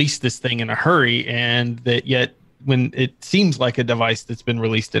to release this thing in a hurry, and that yet when it seems like a device that's been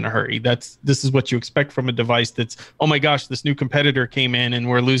released in a hurry, this is what you expect from a device that's, oh my gosh, this new competitor came in and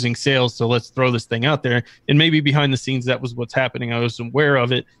we're losing sales, so let's throw this thing out there. And maybe behind the scenes that was what's happening. I was aware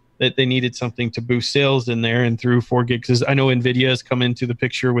of it, that they needed something to boost sales in there, and through 4 gigs. I know Nvidia has come into the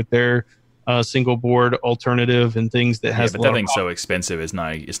picture with their single board alternative and things that has. But that thing's so expensive, it's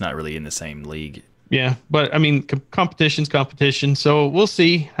not really in the same league. Yeah, but I mean, competition's competition. So we'll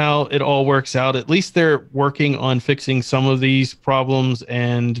see how it all works out. At least they're working on fixing some of these problems,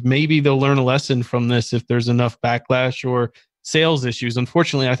 and maybe they'll learn a lesson from this if there's enough backlash or sales issues.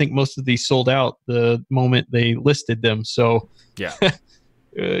 Unfortunately, I think most of these sold out the moment they listed them. So yeah,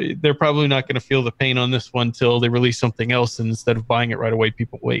 they're probably not going to feel the pain on this one till they release something else, and instead of buying it right away,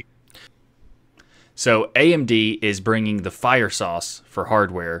 people wait. So AMD is bringing the fire sauce for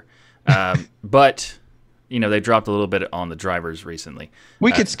hardware. But they dropped a little bit on the drivers recently.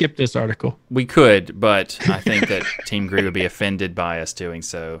 We could skip this article. We could, but I think that Team Gree would be offended by us doing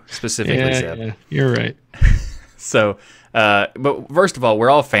so, specifically. Yeah, you're right. So, but first of all, we're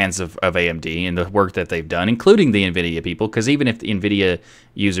all fans of AMD and the work that they've done, including the Nvidia people, because even if the Nvidia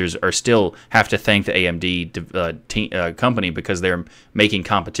users are still have to thank the AMD company because they're making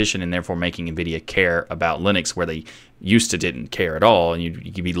competition and therefore making Nvidia care about Linux, where they used to didn't care at all, and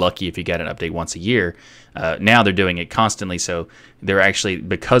you'd be lucky if you got an update once a year. Now they're doing it constantly, so they're actually,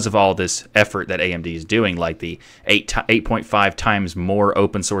 because of all this effort that AMD is doing, like the 8.5 times more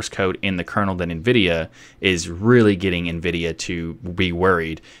open source code in the kernel than Nvidia, is really getting Nvidia to be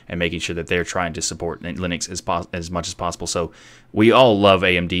worried and making sure that they're trying to support Linux as much as possible. So we all love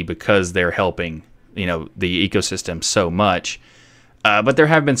AMD because they're helping the ecosystem so much. But there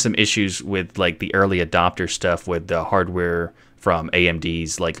have been some issues with like the early adopter stuff with the hardware from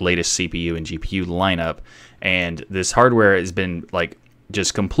AMD's like latest CPU and GPU lineup, and this hardware has been like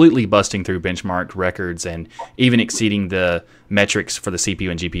just completely busting through benchmark records and even exceeding the metrics for the CPU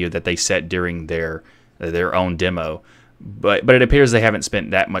and GPU that they set during their own demo. But it appears they haven't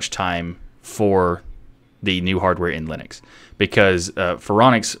spent that much time for the new hardware in Linux, because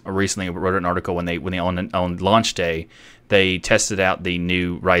Phoronix recently wrote an article when they on launch day they tested out the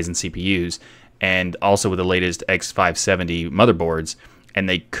new Ryzen CPUs and also with the latest X570 motherboards, and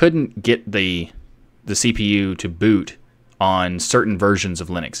they couldn't get the CPU to boot on certain versions of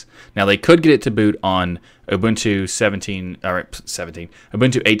Linux. Now they could get it to boot on Ubuntu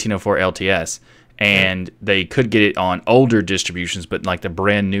 1804 LTS, and they could get it on older distributions, but like the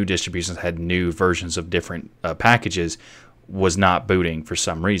brand new distributions had new versions of different packages, was not booting for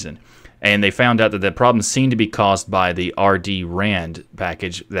some reason. And they found out that the problem seemed to be caused by the RD RAND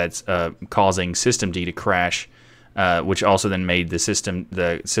package that's causing systemd to crash, which also then made the system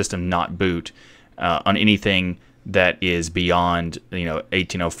not boot on anything that is beyond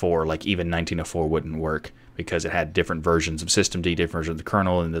 1804. Like even 1904 wouldn't work because it had different versions of systemd, different versions of the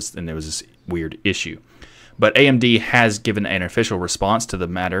kernel, and there was this weird issue. But AMD has given an official response to the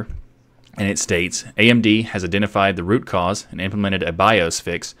matter, And it states, AMD has identified the root cause and implemented a BIOS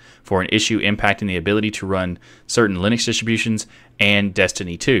fix for an issue impacting the ability to run certain Linux distributions and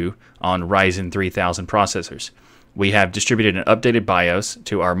Destiny 2 on Ryzen 3000 processors. We have distributed an updated BIOS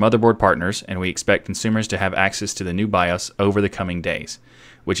to our motherboard partners, and we expect consumers to have access to the new BIOS over the coming days.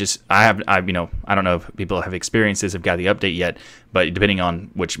 Which is, I don't know if people have experienced this, have got the update yet, but depending on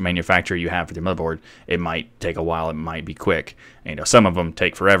which manufacturer you have for your motherboard, it might take a while, it might be quick. Some of them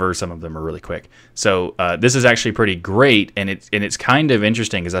take forever, some of them are really quick. So this is actually pretty great, and it's kind of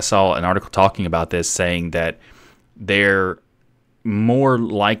interesting, because I saw an article talking about this, saying that they're more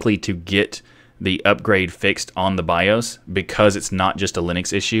likely to get the upgrade fixed on the BIOS because it's not just a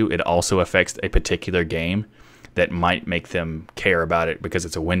Linux issue, it also affects a particular game that might make them care about it because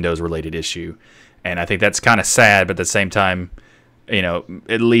it's a Windows-related issue. And I think that's kind of sad, but at the same time,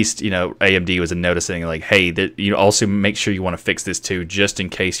 at least, AMD was noticing, like, hey, that you also make sure you want to fix this too, just in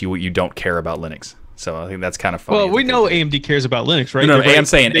case you don't care about Linux. So I think that's kind of funny. Well, we know AMD cares about Linux, right? No, I'm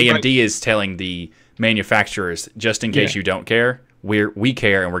saying AMD is telling the manufacturers, just in case you don't care, we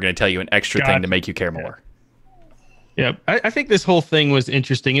care, and we're going to tell you an extra thing to make you care more. Yeah, I think this whole thing was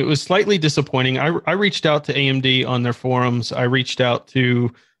interesting. It was slightly disappointing. I reached out to AMD on their forums. I reached out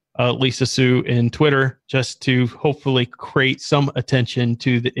to Lisa Su in Twitter just to hopefully create some attention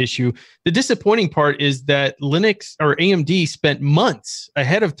to the issue. The disappointing part is that Linux or AMD spent months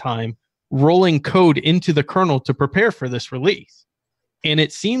ahead of time rolling code into the kernel to prepare for this release. And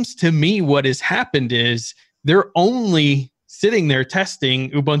it seems to me what has happened is they're only sitting there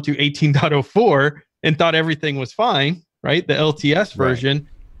testing Ubuntu 18.04 and thought everything was fine, right? The LTS version,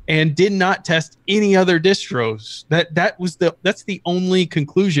 and did not test any other distros. That's the only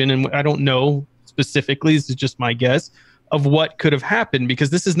conclusion, and I don't know specifically, this is just my guess, of what could have happened,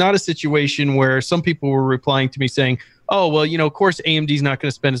 because this is not a situation where some people were replying to me saying, oh, well, of course AMD's not going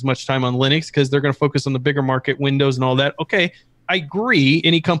to spend as much time on Linux because they're going to focus on the bigger market, Windows and all that. Okay, I agree,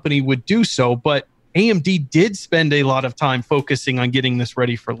 any company would do so, but AMD did spend a lot of time focusing on getting this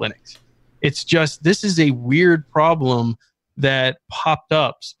ready for Linux. It's just, this is a weird problem that popped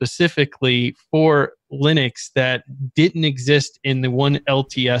up specifically for Linux that didn't exist in the one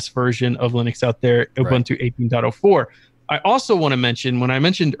LTS version of Linux out there, Ubuntu 18.04. I also want to mention, when I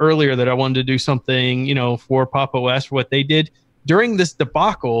mentioned earlier that I wanted to do something, for Pop! OS, what they did during this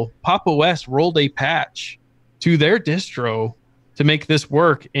debacle, Pop! OS rolled a patch to their distro to make this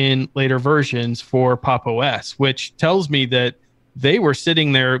work in later versions for Pop! OS, which tells me that they were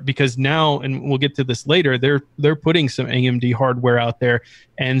sitting there because now, and we'll get to this later, they're putting some AMD hardware out there.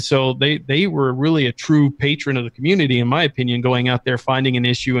 And so they were really a true patron of the community, in my opinion, going out there, finding an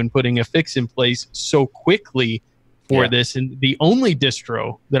issue and putting a fix in place so quickly for this. And the only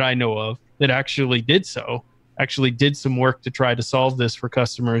distro that I know of that actually did some work to try to solve this for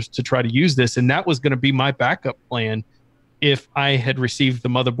customers to try to use this. And that was going to be my backup plan if I had received the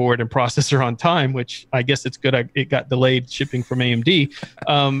motherboard and processor on time, which I guess it's good it got delayed shipping from AMD,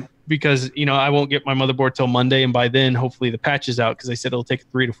 because I won't get my motherboard till Monday, and by then hopefully the patch is out, because they said it'll take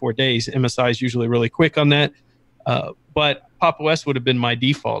 3 to 4 days. MSI is usually really quick on that, but Pop! OS would have been my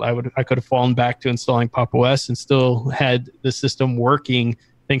default. I could have fallen back to installing Pop! OS and still had the system working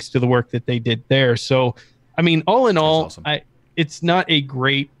thanks to the work that they did there. So, I mean, all in all, awesome. It's not a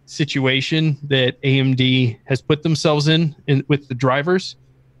great situation that AMD has put themselves in with the drivers.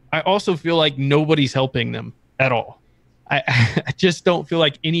 I also feel like nobody's helping them at all. I just don't feel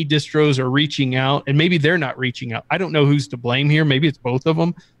like any distros are reaching out, and maybe they're not reaching out. I don't know who's to blame here. Maybe it's both of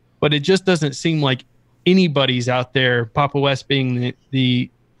them, but it just doesn't seem like anybody's out there, Pop! OS being the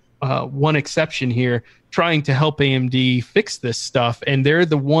one exception here, trying to help AMD fix this stuff. And they're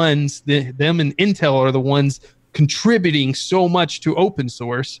the ones, them and Intel are the ones contributing so much to open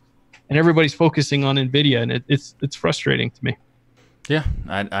source, and everybody's focusing on Nvidia, and it's frustrating to me. Yeah,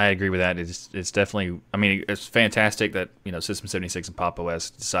 I agree with that. It's definitely, I mean, it's fantastic that System76 and Pop! OS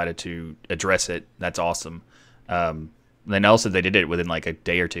decided to address it. That's awesome. Then also they did it within like a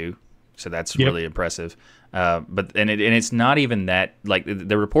day or two, so that's really impressive. But it's not even that, like,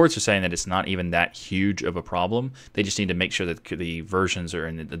 the reports are saying that it's not even that huge of a problem. They just need to make sure that the versions are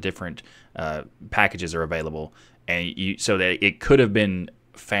in the different packages are available, and so that it could have been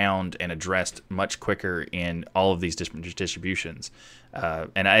found and addressed much quicker in all of these different distributions.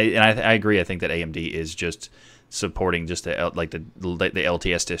 And I agree. I think that AMD is just supporting just the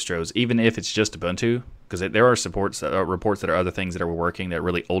LTS distros, even if it's just Ubuntu, because there are reports that are other things that are working, that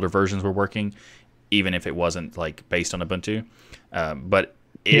really older versions were working, even if it wasn't like based on Ubuntu. But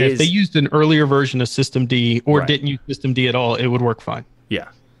if they used an earlier version of System D or didn't use System D at all, it would work fine. Yeah.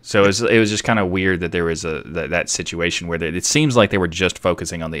 So it was just kind of weird that there was that situation where it seems like they were just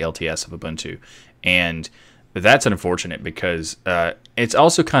focusing on the LTS of Ubuntu, and that's unfortunate because it's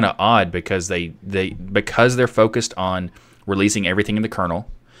also kind of odd because because they're focused on releasing everything in the kernel,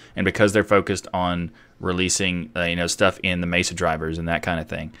 and because they're focused on releasing stuff in the Mesa drivers and that kind of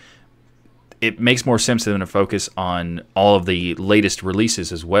thing. It makes more sense for them to focus on all of the latest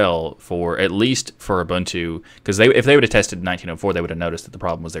releases as well, for at least for Ubuntu, because if they would have tested 1904, they would have noticed that the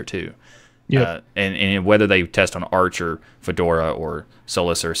problem was there too. Yeah, and whether they test on Arch or Fedora or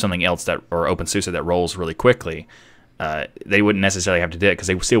Solus or something else or OpenSUSE that rolls really quickly, they wouldn't necessarily have to do it because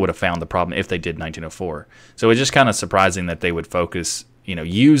they still would have found the problem if they did 1904. So it's just kind of surprising that they would focus,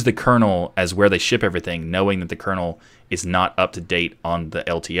 use the kernel as where they ship everything, knowing that the kernel is not up to date on the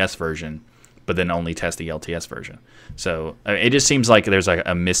LTS version, but then only test the LTS version. So it just seems like there's like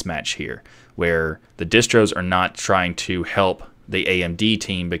a mismatch here where the distros are not trying to help the AMD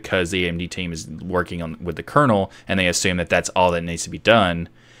team because the AMD team is working with the kernel, and they assume that that's all that needs to be done.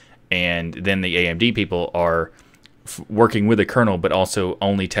 And then the AMD people are working with the kernel, but also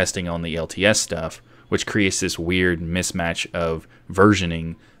only testing on the LTS stuff, which creates this weird mismatch of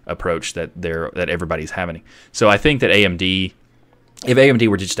versioning approach that everybody's having. So I think that if AMD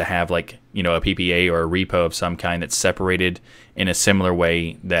were just to have like, a PPA or a repo of some kind that's separated in a similar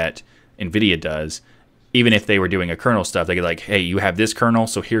way that Nvidia does, even if they were doing a kernel stuff, they could like, hey, you have this kernel,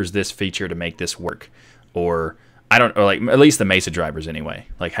 so here's this feature to make this work. Or like at least the Mesa drivers anyway,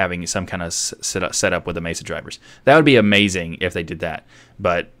 like having some kind of set up with the Mesa drivers. That would be amazing if they did that.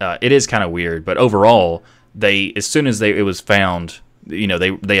 But it is kind of weird. But overall, as soon as it was found,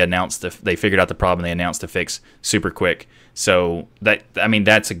 they announced they figured out the problem. They announced the fix super quick. So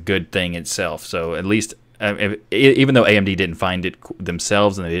that's a good thing itself. So at least even though AMD didn't find it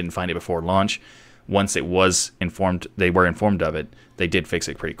themselves and they didn't find it before launch, once it was informed, they were informed of it. They did fix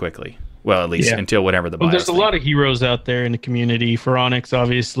it pretty quiely. Well, at least until whatever the BIOS there's a thing. lot of heroes out there in the community. Phoronix,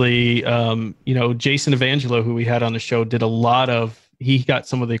 obviously, Jason Evangelo, who we had on the show, he got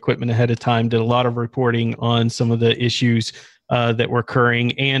some of the equipment ahead of time, did a lot of reporting on some of the issues that were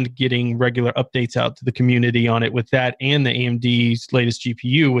occurring and getting regular updates out to the community on it with that and the AMD's latest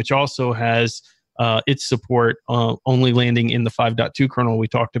GPU, which also has its support only landing in the 5.2 kernel we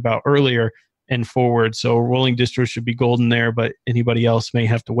talked about earlier and forward. So rolling distros should be golden there, but anybody else may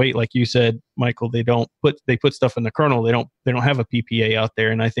have to wait. Like you said, Michael, they put stuff in the kernel. They don't have a PPA out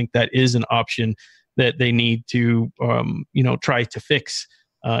there, and I think that is an option that they need to try to fix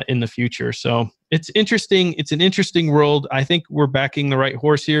in the future. So it's interesting. It's an interesting world. I think we're backing the right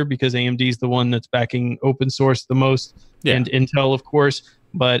horse here because AMD is the one that's backing open source the most, and Intel, of course.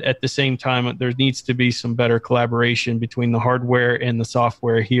 But at the same time, there needs to be some better collaboration between the hardware and the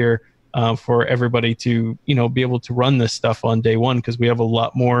software here for everybody to be able to run this stuff on day one, because we have a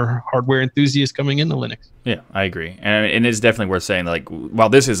lot more hardware enthusiasts coming into Linux. Yeah, I agree, and it's definitely worth saying, like, while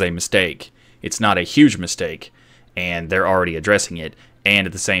this is a mistake, it's not a huge mistake, and they're already addressing it. And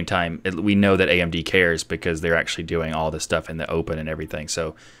at the same time, we know that AMD cares because they're actually doing all this stuff in the open and everything.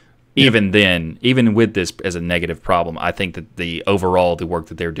 So even with this as a negative problem, I think that the work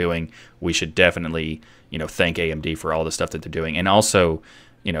that they're doing, we should definitely thank AMD for all the stuff that they're doing. And also,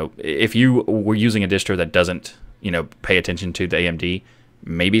 if you were using a distro that doesn't pay attention to the AMD,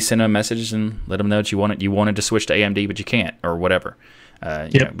 maybe send them a message and let them know that you wanted to switch to AMD but you can't, or whatever.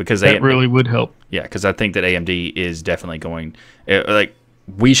 Because that really would help. Yeah, because I think that AMD is definitely going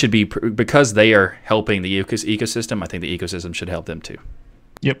we should be, because they are helping the ecosystem. I think the ecosystem should help them too.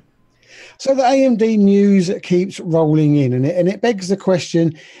 Yep. So the AMD news keeps rolling in, and it begs the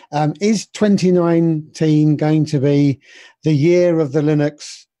question: is 2019 going to be the year of the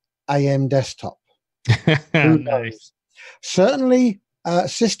Linux AM desktop? Nice. Certainly,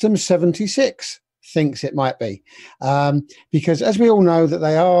 System76 thinks it might be, because as we all know that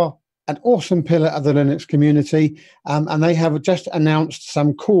they are an awesome pillar of the Linux community, and they have just announced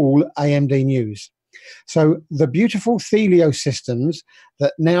some cool AMD news. So the beautiful Thelio systems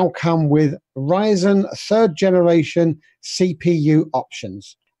that now come with Ryzen 3rd generation CPU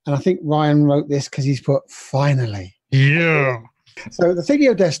options. And I think Ryan wrote this because he's put finally. Yeah. So the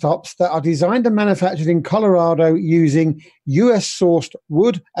Thelio desktops that are designed and manufactured in Colorado using US-sourced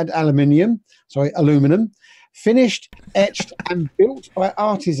wood and aluminum, finished, etched, and built by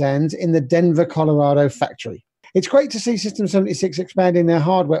artisans in the Denver, Colorado factory. It's great to see System76 expanding their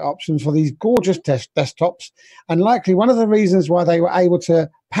hardware options for these gorgeous desktops, and likely one of the reasons why they were able to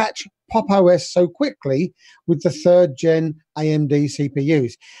patch Pop! OS so quickly with the 3rd gen AMD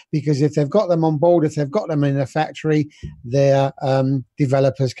CPUs, because if they've got them on board, if they've got them in a factory, their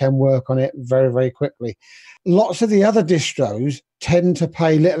developers can work on it very, very quickly. Lots of the other distros tend to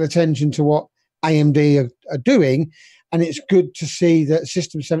pay little attention to what AMD are doing, and it's good to see that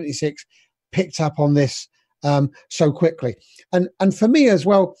System76 picked up on this so quickly. And for me as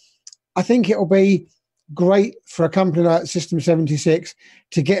well, I think it'll be great for a company like System76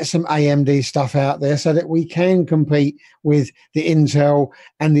 to get some AMD stuff out there so that we can compete with the Intel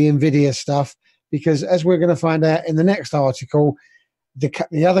and the Nvidia stuff, because as we're going to find out in the next article,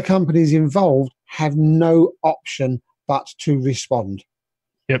 the other companies involved have no option but to respond.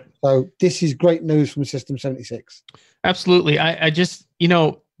 Yep. So this is great news from System76. Absolutely. I just,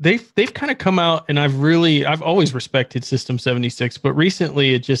 they've kind of come out, and I've always respected System76, but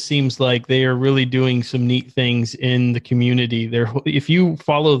recently it just seems like they are really doing some neat things in the community. If you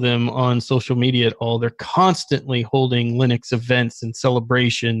follow them on social media at all, they're constantly holding Linux events and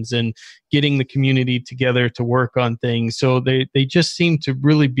celebrations and getting the community together to work on things. So they just seem to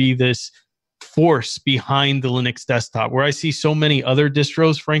really be this force behind the Linux desktop, where I see so many other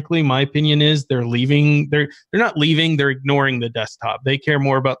distros. Frankly, my opinion is they're leaving. They're not leaving. They're ignoring the desktop. They care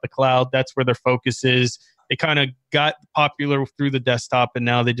more about the cloud. That's where their focus is. They kind of got popular through the desktop, and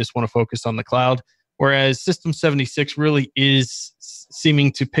now they just want to focus on the cloud. Whereas System76 really is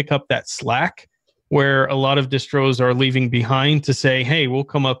seeming to pick up that slack, where a lot of distros are leaving behind to say, "Hey, we'll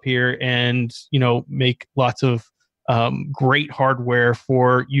come up here and make lots of great hardware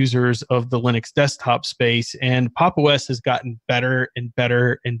for users of the Linux desktop space." And Pop! OS has gotten better and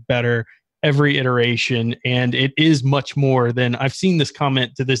better and better every iteration, and it is much more than I've seen this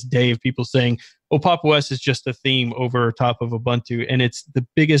comment to this day of people saying, "Oh, Pop! OS is just a theme over top of Ubuntu," and it's the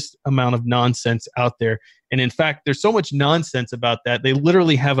biggest amount of nonsense out there. And in fact, there's so much nonsense about that. They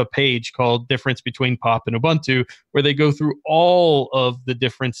literally have a page called Difference Between Pop and Ubuntu, where they go through all of the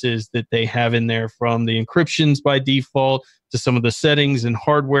differences that they have in there, from the encryptions by default to some of the settings and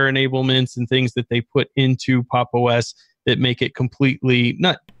hardware enablements and things that they put into Pop! OS that make it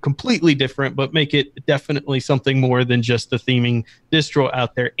not completely different, but make it definitely something more than just the theming distro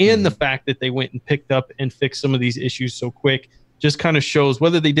out there. And the fact that they went and picked up and fixed some of these issues so quick just kind of shows,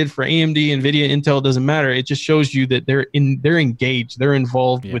 whether they did for AMD, Nvidia, Intel, doesn't matter. It just shows you that they're engaged, they're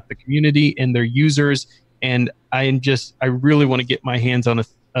involved with the community and their users. And I really want to get my hands on a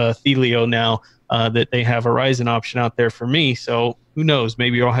Thelio now that they have a Ryzen option out there for me. So who knows?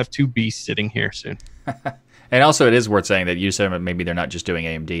 Maybe I'll have two beasts sitting here soon. And also, it is worth saying that you said maybe they're not just doing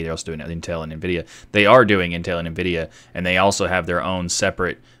AMD; they're also doing Intel and Nvidia. They are doing Intel and Nvidia, and they also have their own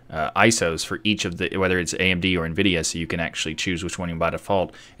separate ISOs for each of the, whether it's AMD or Nvidia, so you can actually choose which one you by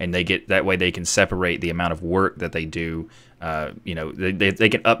default, and that way they can separate the amount of work that they do. They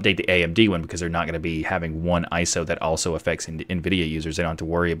can update the AMD one because they're not going to be having one ISO that also affects Nvidia users. They don't have to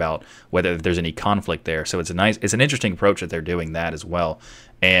worry about whether there's any conflict there. So it's an interesting approach that they're doing that as well.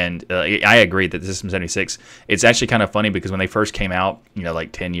 And I agree that the System76, it's actually kind of funny because when they first came out,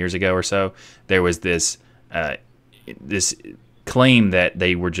 like 10 years ago or so, there was this claim that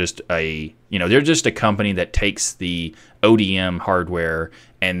they were just they're just a company that takes the ODM hardware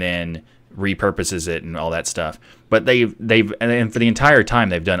and then repurposes it and all that stuff. But and for the entire time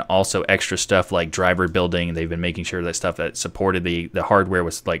they've done also extra stuff like driver building. They've been making sure that stuff that supported the hardware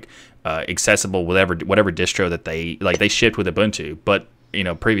was accessible whatever distro that they shipped with Ubuntu, but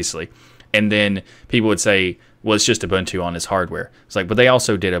previously. And then people would say, well, it's just Ubuntu on this hardware. It's like, but they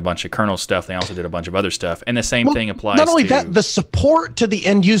also did a bunch of kernel stuff. They also did a bunch of other stuff. And the same thing applies to... Not only that, the support to the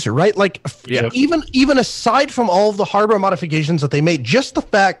end user, right? Even aside from all of the hardware modifications that they made, just the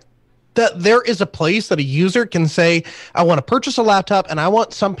fact that there is a place that a user can say, I want to purchase a laptop and I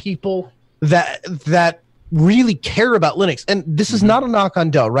want some people that really care about Linux. And this is not a knock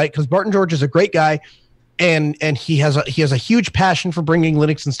on Dell, right? Because Barton George is a great guy. And he has a huge passion for bringing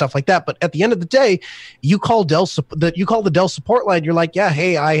Linux and stuff like that. But at the end of the day, you call the Dell support line. You're like, yeah,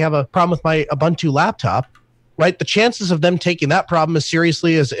 hey, I have a problem with my Ubuntu laptop, right? The chances of them taking that problem as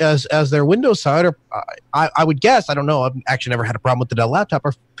seriously as their Windows side are, I would guess, I don't know, I've actually never had a problem with the Dell laptop,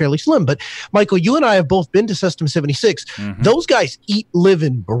 are fairly slim. But Michael, you and I have both been to System76. Mm-hmm. Those guys eat, live,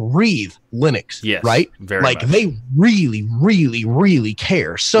 and breathe Linux, yes, right? Very much. They really, really, really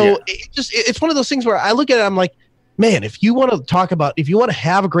care. So it's one of those things where I look at it, I'm like, man, if you want to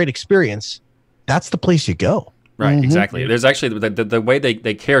have a great experience, that's the place you go. Right, exactly. There's actually the way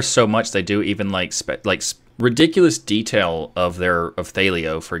they care so much. They do even like ridiculous detail of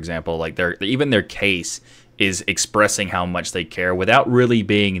Thelio, for example. Like even their case is expressing how much they care without really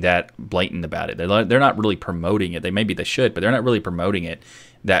being that blatant about it. They're not really promoting it. Maybe they should, but they're not really promoting it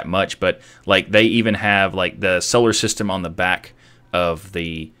that much. But like they even have like the solar system on the back of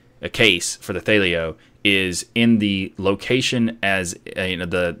the case for the Thelio is in the location as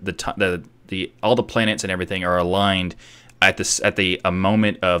the all the planets and everything are aligned at the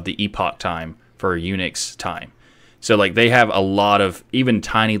moment of the epoch time for Unix time. So like they have a lot of even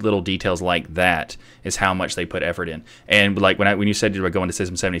tiny little details like that is how much they put effort in. And like when you said you were going to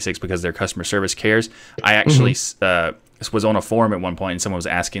System76 because their customer service cares, I actually was on a forum at one point and someone was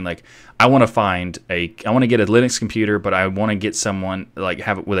asking like, I want to get a Linux computer, but I want to get someone like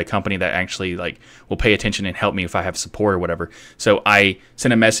have it with a company that actually like will pay attention and help me if I have support or whatever. So I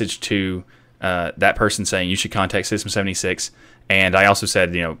sent a message to that person saying you should contact System76, and I also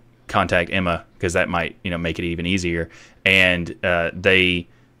said contact Emma because that might make it even easier. And they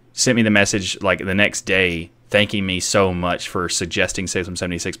sent me the message like the next day thanking me so much for suggesting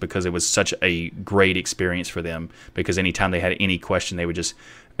System76 because it was such a great experience for them, because anytime they had any question they would just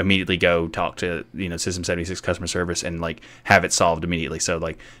immediately go talk to System76 customer service and like have it solved immediately. So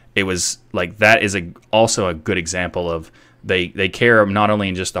like it was like that is also a good example of they care not only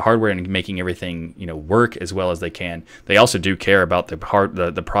in just the hardware and making everything work as well as they can. They also do care about the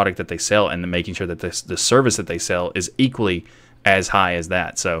product that they sell and making sure that the service that they sell is equally as high as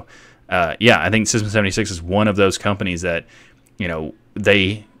that. So I think System76 is one of those companies that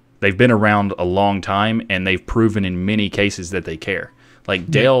they've been around a long time and they've proven in many cases that they care. Like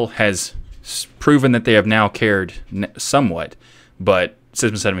Dell has proven that they have now cared somewhat, but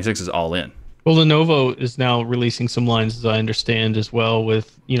System76 is all in. Well, Lenovo is now releasing some lines, as I understand, as well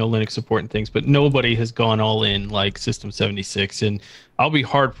with Linux support and things. But nobody has gone all in like System76, and I'll be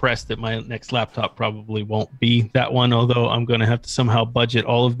hard pressed that my next laptop probably won't be that one. Although I'm going to have to somehow budget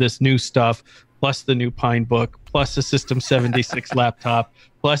all of this new stuff, plus the new Pinebook, plus a System76 laptop,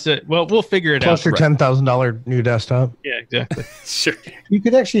 plus it. Well, we'll figure it out. Plus your $10,000 new desktop. Yeah, exactly. Sure. You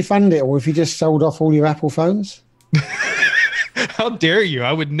could actually fund it, or if you just sold off all your Apple phones. How dare you?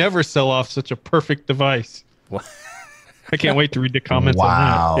 I would never sell off such a perfect device. I can't wait to read the comments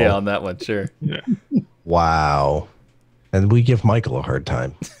on that. Yeah, on that one, sure. Yeah. Wow. And we give Michael a hard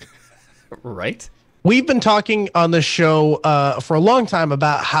time. Right? We've been talking on the show for a long time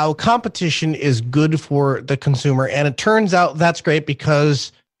about how competition is good for the consumer. And it turns out that's great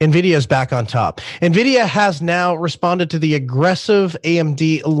because Nvidia is back on top. Nvidia has now responded to the aggressive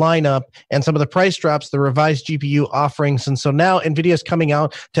AMD lineup and some of the price drops, the revised GPU offerings. And so now Nvidia is coming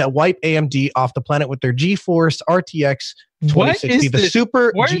out to wipe AMD off the planet with their GeForce RTX 2060, the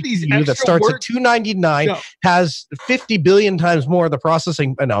super GPU that starts at $299, has 50 billion times more of the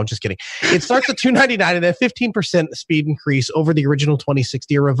processing. No, I'm just kidding. It starts at $299 and a 15% speed increase over the original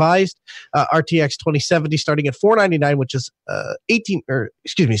 2060. A revised RTX 2070 starting at $499, which is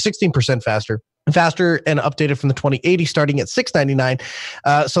 16% faster and updated from the 2080 starting at $699.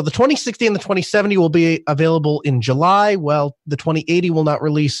 So the 2060 and the 2070 will be available in July. Well, the 2080 will not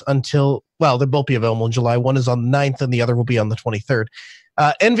release until, well, they'll both be available in July. One is on the 9th and the other will be on the 23rd.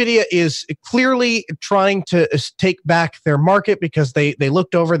 NVIDIA is clearly trying to take back their market because they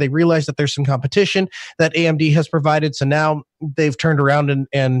looked over, they realized that there's some competition that AMD has provided. So now they've turned around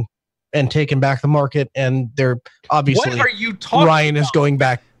and taken back the market, and they're obviously, what are you talking Ryan about? Is going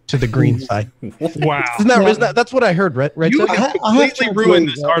back to the green side. Wow. Isn't that, that's what I heard, right? You have completely ruined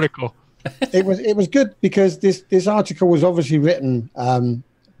this article. It was good because this article was obviously written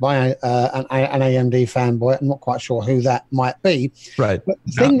by an AMD fanboy. I'm not quite sure who that might be. Right. But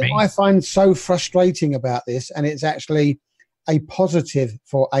the thing that I find so frustrating about this, and it's actually a positive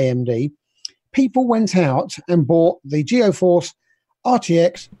for AMD, people went out and bought the GeForce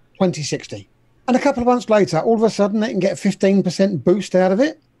RTX 2060. And a couple of months later, all of a sudden, they can get a 15% boost out of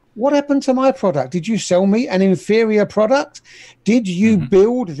it. What happened to my product? Did you sell me an inferior product? Did you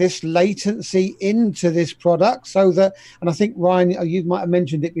build this latency into this product so that, and I think, Ryan, you might have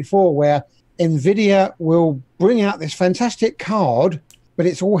mentioned it before, where NVIDIA will bring out this fantastic card, but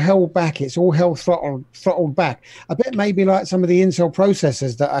it's all held back. It's all throttled back. I bet maybe like some of the Intel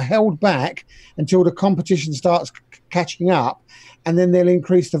processors that are held back until the competition starts catching up, and then they'll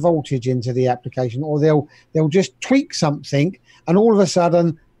increase the voltage into the application, or they'll just tweak something, and all of a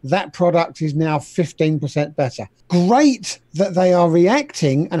sudden that product is now 15% better. Great that they are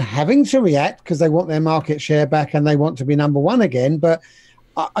reacting and having to react because they want their market share back and they want to be number one again. But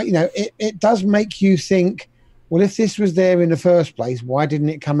it does make you think, well, if this was there in the first place, why didn't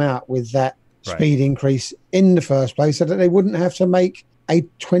it come out with that speed increase in the first place so that they wouldn't have to make a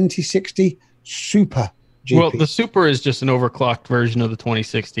 2060 Super GPU. Well, the Super is just an overclocked version of the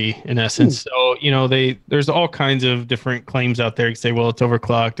 2060 in essence. So, there's all kinds of different claims out there. You say, well, it's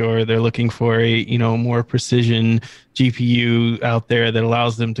overclocked, or they're looking for a, more precision GPU out there that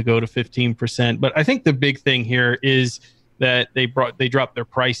allows them to go to 15%. But I think the big thing here is that they dropped their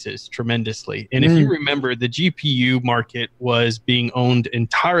prices tremendously. And if you remember, the GPU market was being owned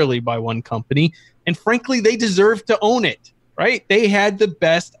entirely by one company. And frankly, they deserve to own it. Right? They had the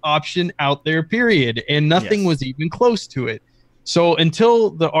best option out there, period. And nothing was even close to it. So until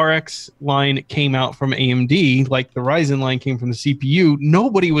the RX line came out from AMD, like the Ryzen line came from the CPU,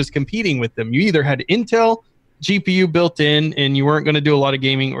 nobody was competing with them. You either had Intel GPU built in and you weren't going to do a lot of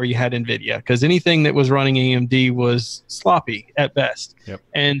gaming, or you had Nvidia, because anything that was running AMD was sloppy at best. Yep.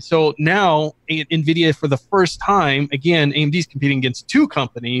 And so now Nvidia, for the first time, again, AMD's competing against two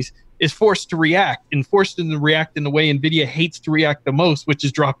companies, is forced to react in the way Nvidia hates to react the most, which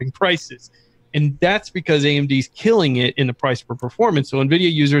is dropping prices. And that's because AMD's killing it in the price per performance. So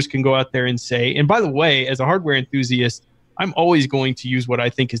Nvidia users can go out there and say, and by the way, as a hardware enthusiast, I'm always going to use what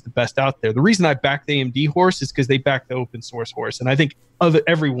I think is the best out there. The reason I back the AMD horse is because they back the open source horse. And I think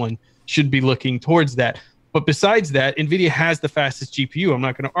everyone should be looking towards that. But besides that, Nvidia has the fastest GPU. I'm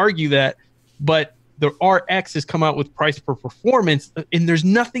not going to argue that, but the RX has come out with price per performance, and there's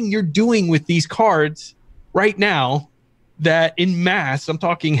nothing you're doing with these cards right now that in mass, I'm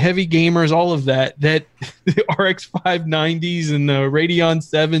talking heavy gamers, all of that the RX 590s and the Radeon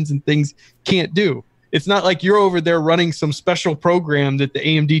 7s and things can't do. It's not like you're over there running some special program that the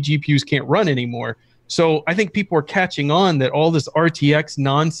AMD GPUs can't run anymore. So I think people are catching on that all this RTX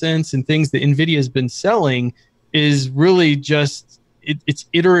nonsense and things that NVIDIA has been selling is really just it's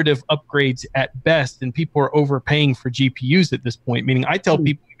iterative upgrades at best, and people are overpaying for GPUs at this point. Meaning, I tell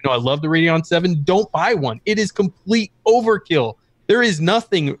people, I love the Radeon 7, don't buy one. It is complete overkill. There is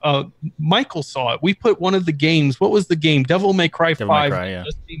nothing. Michael saw it. We put one of the games. What was the game? Devil May Cry 5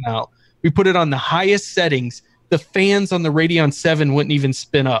 just came out. We put it on the highest settings. The fans on the Radeon 7 wouldn't even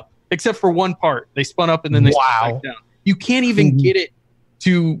spin up, except for one part. They spun up and then they spun back down. You can't even get it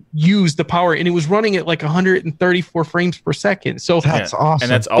to use the power, and it was running at like 134 frames per second. So that's awesome.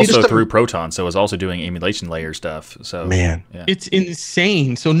 And that's also through Proton, so it's also doing emulation layer stuff. So man, it's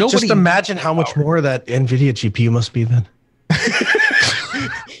insane. So nobody just imagine how much more that NVIDIA GPU must be then.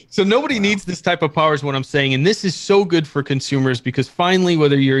 So nobody needs this type of power is what I'm saying. And this is so good for consumers because finally,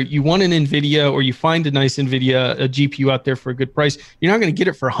 whether you want an NVIDIA or you find a nice NVIDIA a GPU out there for a good price, you're not going to get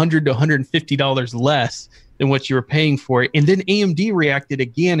it for $100 to $150 less than what you were paying for it. And then AMD reacted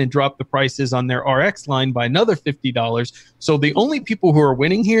again and dropped the prices on their RX line by another $50. So the only people who are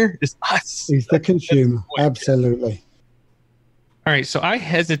winning here is us. It's the consumer. Absolutely. All right, so I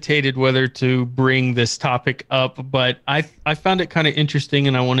hesitated whether to bring this topic up, but I found it kind of interesting,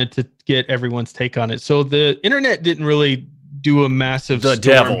 and I wanted to get everyone's take on it. So the internet didn't really do a massive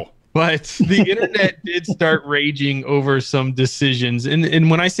devil, but the internet did start raging over some decisions. And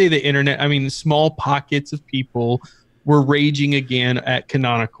when I say the internet, I mean small pockets of people were raging again at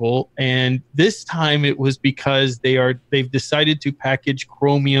Canonical, and this time it was because they've decided to package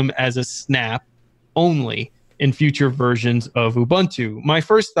Chromium as a snap only in future versions of Ubuntu. My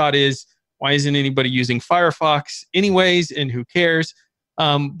first thought is, why isn't anybody using Firefox anyways, and who cares?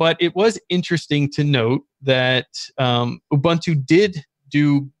 But it was interesting to note that Ubuntu did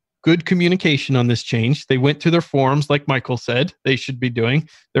do good communication on this change. They went to their forums, like Michael said, they should be doing,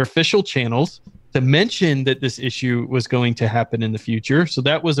 their official channels, to mention that this issue was going to happen in the future. So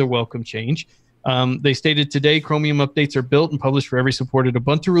that was a welcome change. They stated today, Chromium updates are built and published for every supported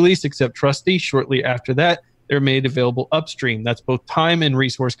Ubuntu release except Trusty. Shortly after that, they're made available upstream. That's both time and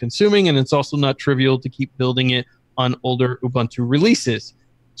resource consuming, and it's also not trivial to keep building it on older Ubuntu releases.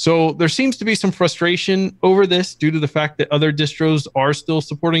 So there seems to be some frustration over this due to the fact that other distros are still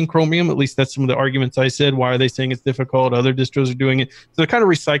supporting Chromium. At least that's some of the arguments I said. Why are they saying it's difficult? Other distros are doing it. So they're kind of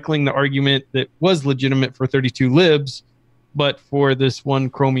recycling the argument that was legitimate for 32 libs, but for this one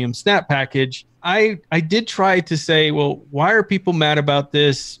Chromium snap package, I did try to say, well, why are people mad about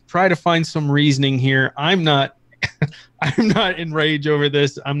this? Try to find some reasoning here. I'm not in rage over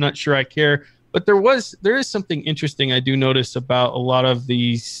this. I'm not sure I care. But there is something interesting I do notice about a lot of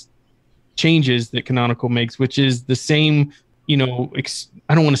these changes that Canonical makes, which is the same, I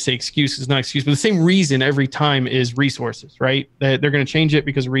don't want to say excuse, it's not excuse, but the same reason every time is resources, right? That they're going to change it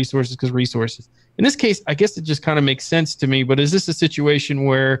because of resources. In this case, I guess it just kind of makes sense to me, but is this a situation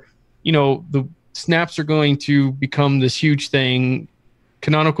where, the snaps are going to become this huge thing?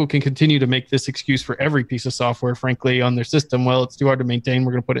 Canonical can continue to make this excuse for every piece of software, frankly, on their system. Well, it's too hard to maintain.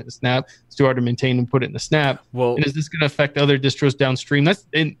 We're going to put it in the snap. It's too hard to maintain and put it in the snap. Well, and is this going to affect other distros downstream?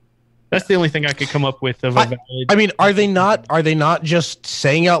 That's the only thing I could come up with of a valid. I mean, are they not just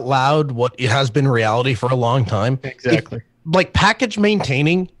saying out loud what it has been reality for a long time? Exactly. Like package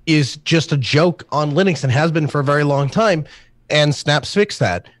maintaining is just a joke on Linux and has been for a very long time, and Snap's fixed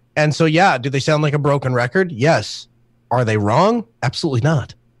that. And so, yeah, do they sound like a broken record? Yes. Are they wrong? Absolutely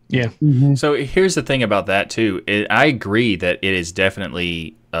not. Yeah. Mm-hmm. So here's the thing about that too. I agree that it is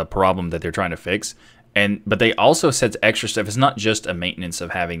definitely a problem that they're trying to fix, but they also said extra stuff. It's not just a maintenance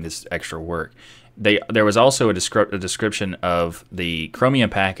of having this extra work. There was also a description of the Chromium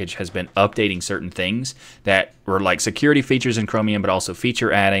package has been updating certain things that were like security features in Chromium, but also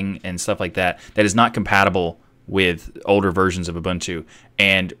feature adding and stuff like that is not compatible with older versions of Ubuntu.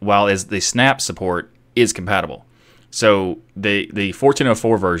 And while as the Snap support is compatible, so the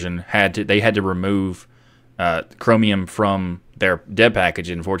 1404 version they had to remove Chromium from their deb package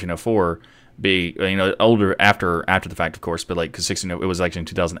in 1404. Be older after the fact, of course, but like because it was actually in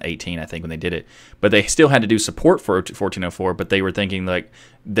 2018, I think, when they did it. But they still had to do support for 1404. But they were thinking like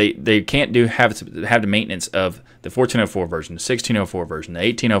they can't have the maintenance of the 1404 version, the 1604 version, the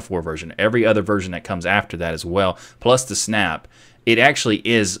 1804 version, every other version that comes after that as well, plus the Snap. It actually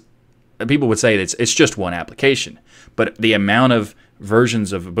is. People would say that it's just one application, but the amount of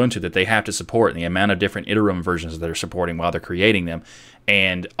versions of Ubuntu that they have to support and the amount of different Iterum versions that they're supporting while they're creating them,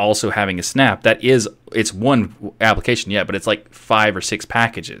 and also having a Snap, it's one application, but it's like 5 or 6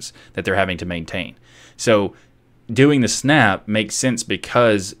 packages that they're having to maintain. So doing the Snap makes sense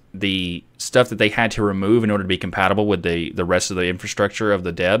because the stuff that they had to remove in order to be compatible with the rest of the infrastructure of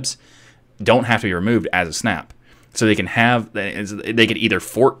the debs don't have to be removed as a Snap. So they could either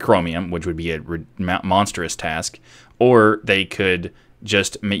fork Chromium, which would be a monstrous task, or they could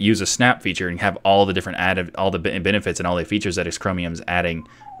just use a Snap feature and have all the different all the benefits and all the features that Chromium's adding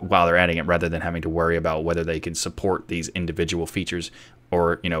while they're adding it, rather than having to worry about whether they can support these individual features.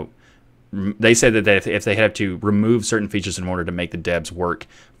 Or they said that if they have to remove certain features in order to make the debs work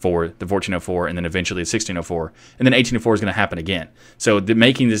for the 1404 and then eventually the 1604, and then 1804 is going to happen again. So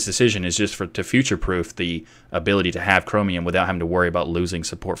making this decision is just to future-proof the ability to have Chromium without having to worry about losing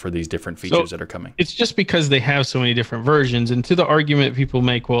support for these different features that are coming. It's just because they have so many different versions. And to the argument people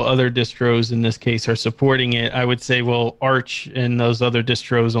make, well, other distros in this case are supporting it, I would say, well, Arch and those other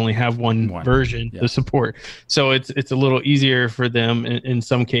distros only have one version to support. So it's a little easier for them in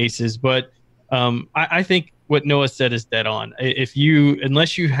some cases. But I think what Noah said is dead on.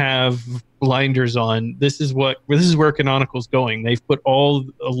 Unless you have blinders on, this is where Canonical's going. They've put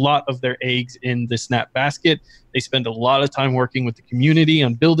a lot of their eggs in the Snap basket. They spend a lot of time working with the community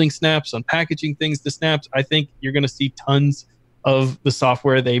on building snaps, on packaging things to snaps. I think you're going to see tons of the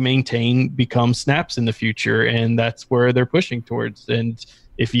software they maintain become snaps in the future, and that's where they're pushing towards. And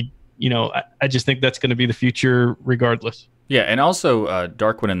if I just think that's going to be the future regardless. Yeah, and also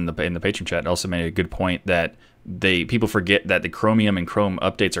Darkwin in the patron chat also made a good point that people forget that the Chromium and Chrome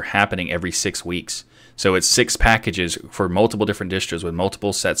updates are happening every 6 weeks. So it's 6 packages for multiple different distros with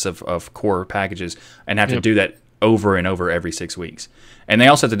multiple sets of core packages, and have to do that over and over every 6 weeks. And they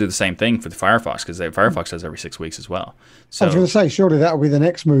also have to do the same thing for the Firefox, because Firefox does every 6 weeks as well. So I was going to say, surely that will be the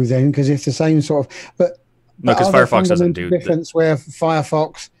next move then, because it's the same sort of. But no, because Firefox doesn't do difference where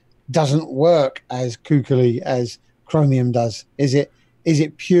Firefox doesn't work as kookily as Chromium does. Is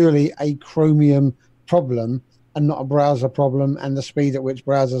it purely a Chromium problem and not a browser problem, and the speed at which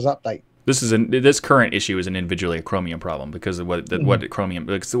browsers update? This current issue is an individually a Chromium problem because of what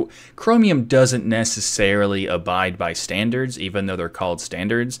Chromium doesn't necessarily abide by standards, even though they're called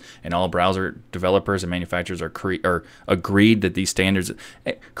standards, and all browser developers and manufacturers are agreed that these standards.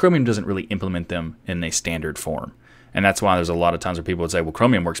 Chromium doesn't really implement them in a standard form, and that's why there's a lot of times where people would say, "Well,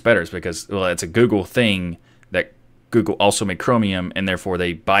 Chromium works better," is because it's a Google thing that Google also made Chromium, and therefore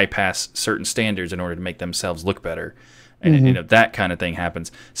they bypass certain standards in order to make themselves look better. And that kind of thing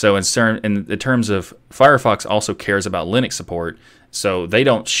happens. So in the terms of Firefox also cares about Linux support, so they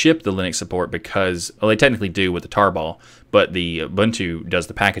don't ship the Linux support because, well, they technically do with the tarball, but the Ubuntu does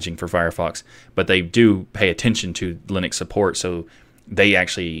the packaging for Firefox, but they do pay attention to Linux support, so they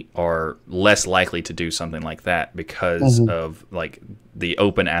actually are less likely to do something like that because of like the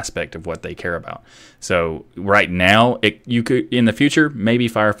open aspect of what they care about. So right now, in the future, maybe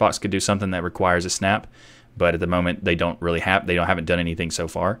Firefox could do something that requires a snap, but at the moment they haven't done anything so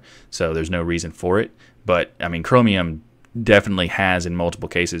far, so there's no reason for it. But I mean, Chromium definitely has in multiple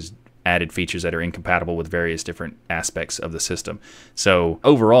cases added features that are incompatible with various different aspects of the system. So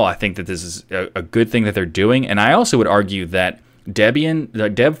overall, I think that this is a good thing that they're doing, and I also would argue that Debian, the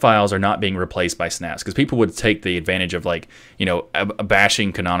deb files are not being replaced by snaps, because people would take the advantage of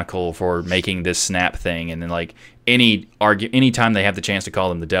bashing Canonical for making this snap thing, and then anytime they have the chance to call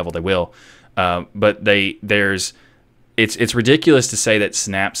them the devil, they will. But it's ridiculous to say that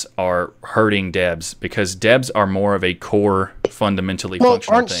snaps are hurting debs, because debs are more of a core, fundamentally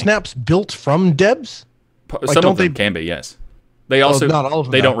functional aren't thing. snaps built from debs? Some of them can be, yes. They also not all of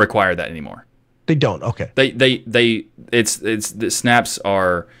them. They don't require that anymore. They don't. Okay. The snaps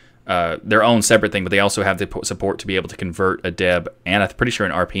are their own separate thing, but they also have the support to be able to convert a deb and I'm pretty sure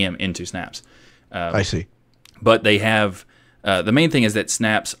an RPM into snaps. I see. But they have the main thing is that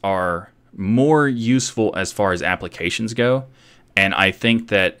snaps are more useful as far as applications go, and I think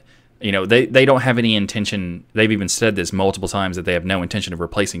that they don't have any intention. They've even said this multiple times that they have no intention of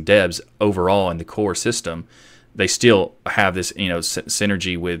replacing debs overall in the core system. They still have this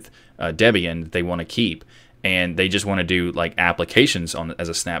synergy with Debian that they want to keep, and they just want to do like applications as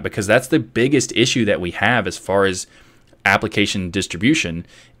a snap, because that's the biggest issue that we have as far as application distribution.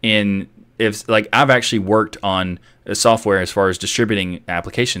 I've actually worked on software as far as distributing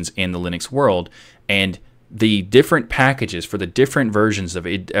applications in the Linux world, and the different packages for the different versions of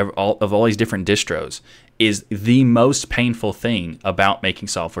all these different distros is the most painful thing about making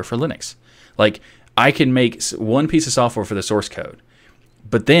software for Linux. Like, I can make one piece of software for the source code,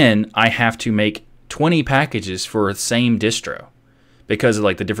 but then I have to make 20 packages for the same distro because of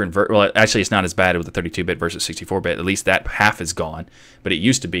like the different actually it's not as bad with the 32-bit versus 64-bit. At least that half is gone, but it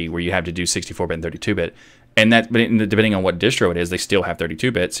used to be where you have to do 64-bit and 32-bit. And but depending on what distro it is, they still have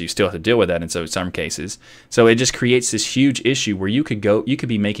 32-bit, so you still have to deal with that in some cases. So it just creates this huge issue where you could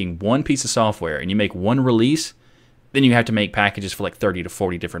be making one piece of software and you make one release, then you have to make packages for like 30 to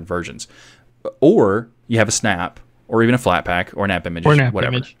 40 different versions. Or you have a snap, or even a Flatpak, or an app image,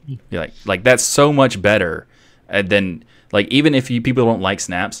 whatever. You're like that's so much better than, like, even if people don't like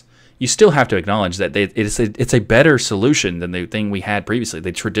snaps, you still have to acknowledge that it's a better solution than the thing we had previously.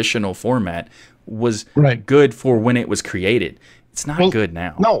 The traditional format was good for when it was created. It's not good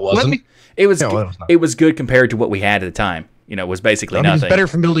now. No, it wasn't. It was good compared to what we had at the time. It was basically nothing. It's better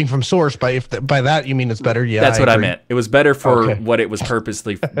from building from source. By that you mean it's better. Yeah, that's what I meant. It was better for what it was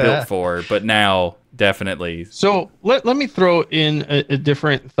purposely built for, but now definitely. So let me throw in a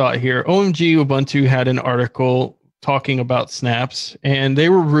different thought here. OMG Ubuntu had an article talking about snaps, and they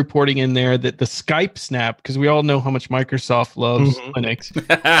were reporting in there that the Skype snap, because we all know how much Microsoft loves Linux,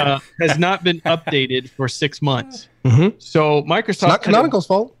 has not been updated for 6 months. So Microsoft, not Canonical's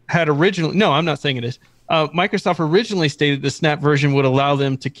fault, had originally, no, I'm not saying it is. Microsoft originally stated the snap version would allow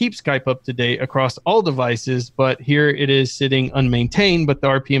them to keep Skype up to date across all devices, but here it is sitting unmaintained, but the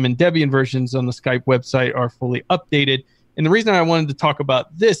RPM and Debian versions on the Skype website are fully updated. And the reason I wanted to talk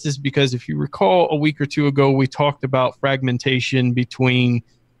about this is because if you recall a week or two ago, we talked about fragmentation between,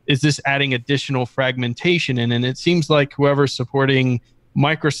 is this adding additional fragmentation in? And it seems like whoever's supporting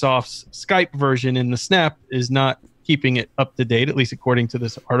Microsoft's Skype version in the snap is not keeping it up to date, at least according to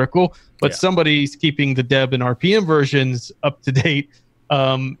this article, but somebody's keeping the Deb and RPM versions up to date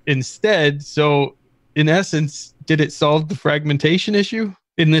instead. So in essence, did it solve the fragmentation issue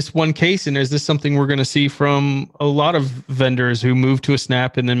in this one case? And is this something we're going to see from a lot of vendors who move to a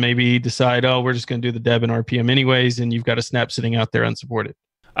snap and then maybe decide, oh, we're just going to do the Deb and RPM anyways, and you've got a snap sitting out there unsupported?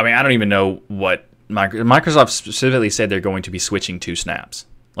 I mean, I don't even know what Microsoft specifically said they're going to be switching to snaps.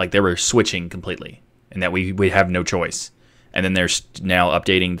 Like, they were switching completely, and that we have no choice. And then they're now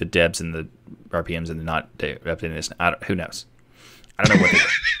updating the Debs and the RPMs and not updating this. Who knows? I don't know what they do.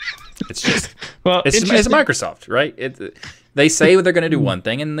 It's just, well, it's Microsoft, right? They say they're going to do one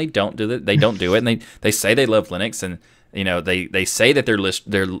thing, and they don't do it. They don't do it, and they say they love Linux, and they say that they're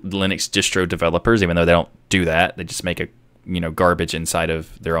Linux distro developers, even though they don't do that. They just make a garbage inside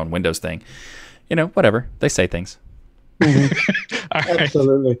of their own Windows thing. Whatever, they say things.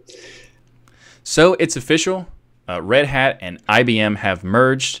 Absolutely. So it's official. Red Hat and IBM have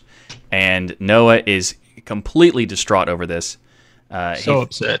merged, and Noah is completely distraught over this.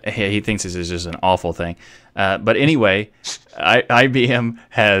 Upset. He thinks this is just an awful thing. But anyway, IBM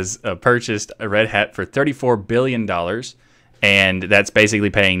has purchased a Red Hat for $34 billion, and that's basically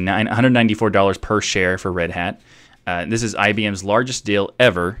paying $194 per share for Red Hat. This is IBM's largest deal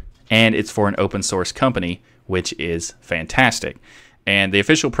ever, and it's for an open source company, which is fantastic. And the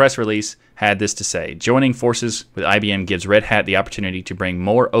official press release had this to say: joining forces with IBM gives Red Hat the opportunity to bring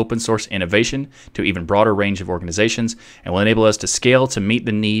more open source innovation to an even broader range of organizations and will enable us to scale to meet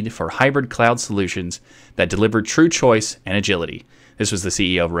the need for hybrid cloud solutions that deliver true choice and agility. This was the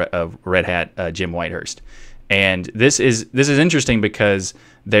CEO of Red Hat, Jim Whitehurst. And this is interesting because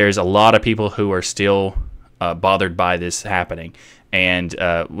there's a lot of people who are still bothered by this happening. And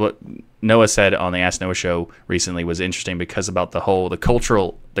what Noah said on the Ask Noah show recently was interesting because about the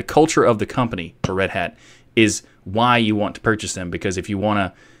culture of the company for Red Hat is why you want to purchase them. Because if you want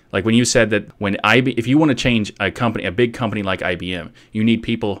to, like when you said that if you want to change a company, a big company like IBM, you need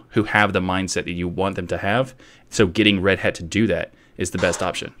people who have the mindset that you want them to have. So getting Red Hat to do that is the best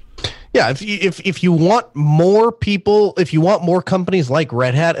option. Yeah, if you want more people, if you want more companies like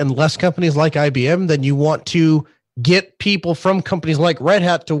Red Hat and less companies like IBM, then you want to get people from companies like Red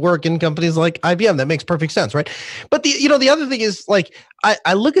Hat to work in companies like IBM. That makes perfect sense, right? But the other thing is, like,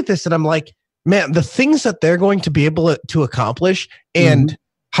 I look at this and I'm like, man, the things that they're going to be able to accomplish and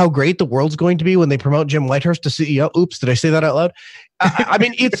how great the world's going to be when they promote Jim Whitehurst to CEO. Oops, did I say that out loud? I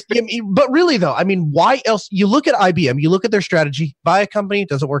mean, but really though, I mean, why else? You look at IBM, you look at their strategy, buy a company,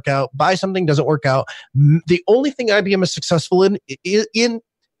 doesn't work out, buy something, doesn't work out. The only thing IBM is successful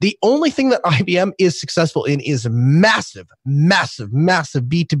the only thing that IBM is successful in is massive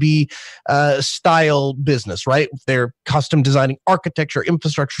B2B style business, right? They're custom designing architecture,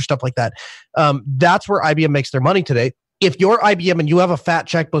 infrastructure, stuff like that. That's where IBM makes their money today. If you're IBM and you have a fat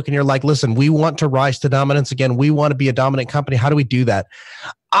checkbook and you're like, listen, we want to rise to dominance again, we want to be a dominant company, how do we do that?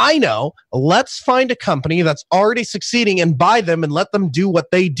 I know, let's find a company that's already succeeding and buy them and let them do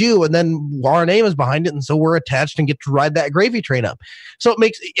what they do. And then our name is behind it. And so we're attached and get to ride that gravy train up. So it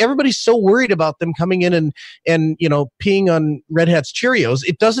makes everybody's so worried about them coming in and peeing on Red Hat's Cheerios.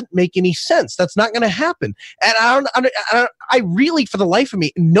 It doesn't make any sense. That's not going to happen. And I really, for the life of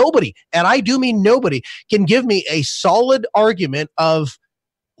me, nobody, and I do mean nobody, can give me a solid argument of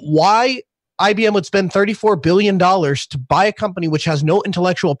why IBM would spend $34 billion to buy a company which has no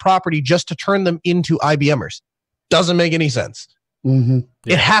intellectual property just to turn them into IBMers. Doesn't make any sense. Mm-hmm.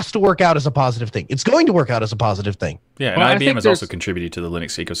 Yeah. It has to work out as a positive thing. It's going to work out as a positive thing. Yeah, and well, IBM has also contributed to the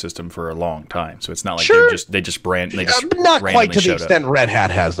Linux ecosystem for a long time, so it's not like they just not quite to the extent Red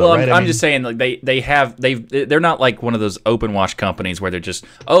Hat has, though. Well, right? I'm just saying, like they're not like one of those open wash companies where they're just,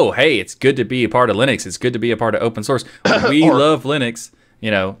 oh, hey, it's good to be a part of Linux. It's good to be a part of open source. We love Linux.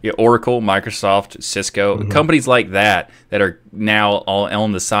 Oracle, Microsoft, Cisco, companies like that are now all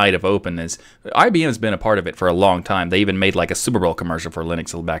on the side of openness. IBM has been a part of it for a long time. They even made like a Super Bowl commercial for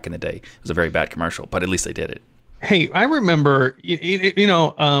Linux back in the day. It was a very bad commercial, but at least they did it. Hey, I remember,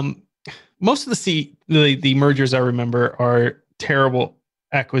 most of the mergers I remember are terrible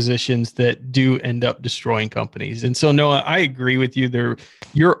acquisitions that do end up destroying companies. And so, Noah, I agree with you.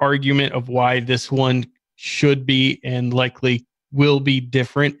 Your argument of why this one should be and likely will be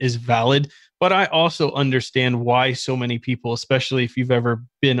different is valid, but I also understand why so many people, especially if you've ever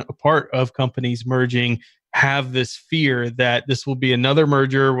been a part of companies merging, have this fear that this will be another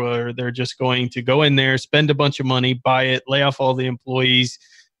merger where they're just going to go in there, spend a bunch of money, buy it, lay off all the employees,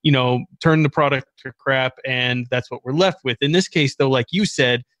 turn the product to crap, and that's what we're left with. In this case, though, like you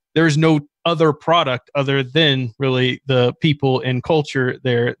said, there's no other product other than really the people and culture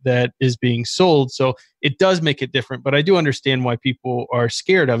there that is being sold. So it does make it different, but I do understand why people are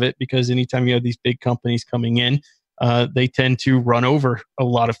scared of it, because anytime you have these big companies coming in, they tend to run over a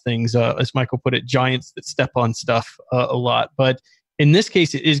lot of things. As Michael put it, giants that step on stuff a lot. But in this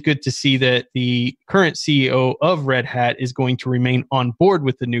case, it is good to see that the current CEO of Red Hat is going to remain on board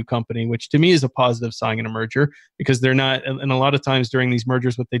with the new company, which to me is a positive sign in a merger, because they're not, and a lot of times during these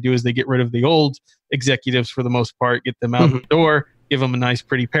mergers, what they do is they get rid of the old executives for the most part, get them out the door, give them a nice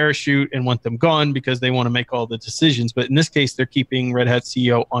pretty parachute and want them gone because they want to make all the decisions. But in this case, they're keeping Red Hat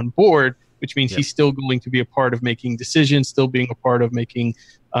CEO on board, which means he's still going to be a part of making decisions, still being a part of making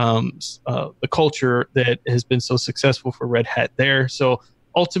the culture that has been so successful for Red Hat there. So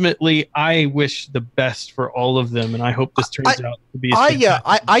ultimately, I wish the best for all of them, and I hope this turns out to be.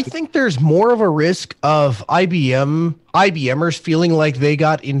 I think there's more of a risk of IBMers feeling like they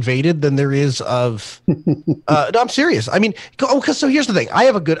got invaded than there is of. No, I'm serious. I mean, so here's the thing. I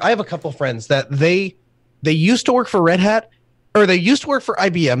have a couple friends that they used to work for Red Hat. Or they used to work for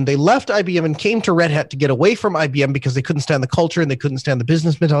IBM. They left IBM and came to Red Hat to get away from IBM because they couldn't stand the culture and they couldn't stand the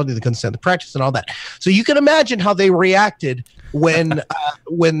business mentality. They couldn't stand the practice and all that. So you can imagine how they reacted when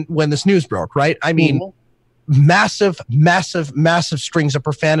this news broke, right? I mean, massive strings of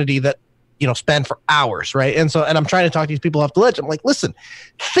profanity that span for hours, right? And I'm trying to talk to these people off the ledge. I'm like, listen,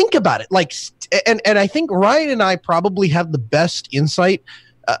 think about it. Like, and I think Ryan and I probably have the best insight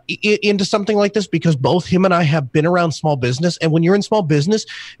into something like this, because both him and I have been around small business. And when you're in small business,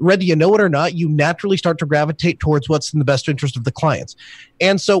 whether you know it or not, you naturally start to gravitate towards what's in the best interest of the clients.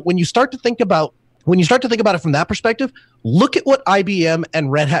 And so when you start to think about it from that perspective, look at what IBM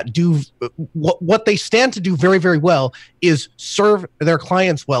and Red Hat do. What they stand to do very, very well is serve their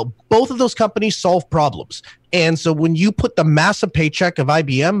clients well. Both of those companies solve problems. And so when you put the massive paycheck of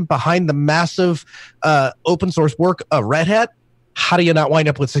IBM behind the massive open source work of Red Hat, how do you not wind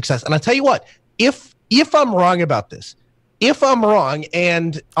up with success? And I tell you what, if if I'm wrong about this, if I'm wrong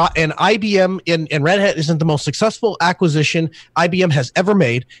and IBM and Red Hat isn't the most successful acquisition IBM has ever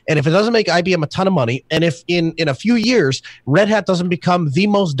made, and if it doesn't make IBM a ton of money, and if in a few years Red Hat doesn't become the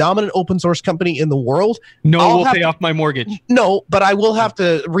most dominant open source company in the world, we'll pay off my mortgage. No, but I will have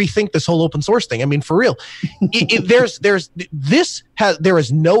to rethink this whole open source thing. I mean, for real, there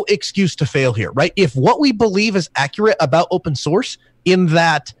is no excuse to fail here, right? If what we believe is accurate about open source, in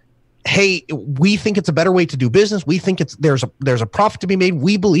that, hey, we think it's a better way to do business. We think there's a profit to be made.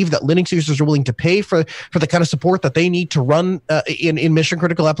 We believe that Linux users are willing to pay for the kind of support that they need to run in mission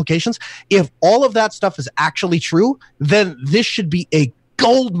critical applications. If all of that stuff is actually true, then this should be a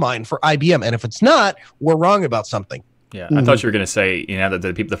gold mine for IBM. And if it's not, we're wrong about something. Yeah, I thought you were going to say,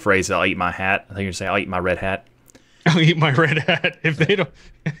 the phrase "I'll eat my hat." I think you're going to say, "I'll eat my red hat." I'll eat my red hat if they don't.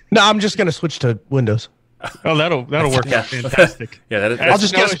 No, I'm just going to switch to Windows. Oh, that'll work out fantastic. Yeah, I'll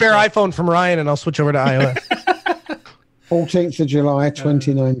just get a spare iPhone from Ryan and I'll switch over to iOS. 14th of July,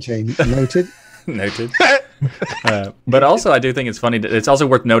 2019. Noted. Noted. But also, I do think it's funny. It's also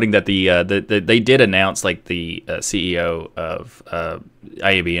worth noting that they did announce, like, the CEO of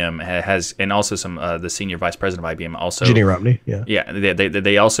IBM has, and also some the senior vice president of IBM also. Ginny Romney. Yeah.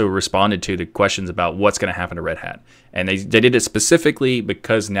 They also responded to the questions about what's going to happen to Red Hat, and they did it specifically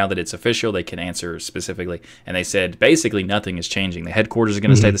because now that it's official, they can answer specifically. And they said basically nothing is changing. The headquarters are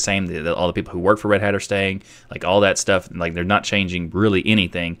going to stay the same. All the people who work for Red Hat are staying. Like, all that stuff. Like, they're not changing really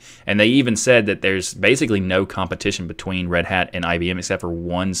anything. And they even said that there's basically no competition between Red Hat and IBM except for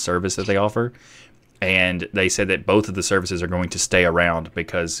one service that they offer. And they said that both of the services are going to stay around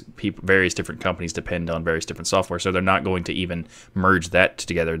because various different companies depend on various different software. So they're not going to even merge that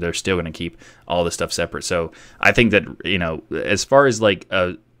together. They're still going to keep all this stuff separate. So I think that, as far as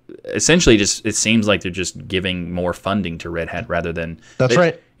essentially just, it seems like they're just giving more funding to Red Hat rather than. That's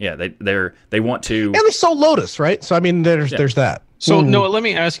right. Yeah, they want to. And they sold Lotus, right? So I mean, there's that. So Noah, let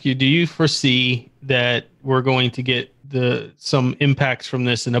me ask you: do you foresee that we're going to get some impacts from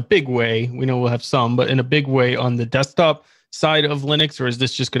this in a big way? We know we'll have some, but in a big way on the desktop side of Linux, or is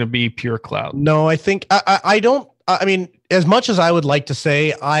this just going to be pure cloud? No, I think I don't. I mean, as much as I would like to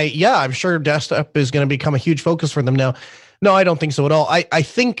say, I'm sure desktop is going to become a huge focus for them now. No, I don't think so at all. I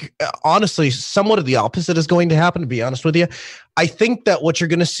think, honestly, somewhat of the opposite is going to happen, to be honest with you. I think that what you're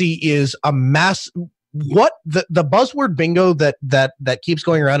going to see is a mass. What the buzzword bingo that keeps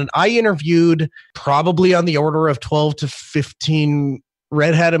going around, and I interviewed probably on the order of 12 to 15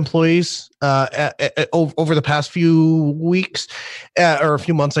 Red Hat employees over the past few weeks or a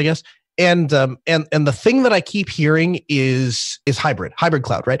few months, I guess. And the thing that I keep hearing is hybrid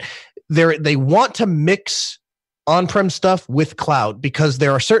cloud, right? They want to mix on-prem stuff with cloud because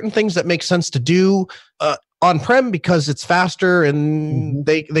there are certain things that make sense to do on-prem because it's faster and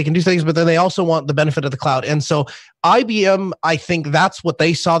they can do things, but then they also want the benefit of the cloud. And so IBM, I think that's what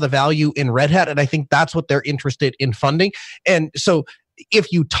they saw the value in Red Hat, and I think that's what they're interested in funding. And so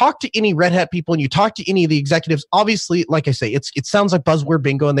if you talk to any Red Hat people and you talk to any of the executives, obviously, like I say, it sounds like buzzword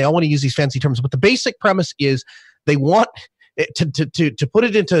bingo and they all want to use these fancy terms, but the basic premise is they want to put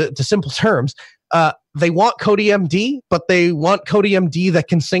it into simple terms. They want CodeMD, but they want CodeMD that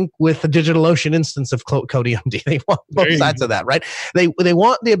can sync with the DigitalOcean instance of CodeMD. They want both sides of that, right? They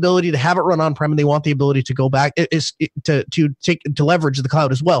want the ability to have it run on-prem, and they want the ability to go back to leverage the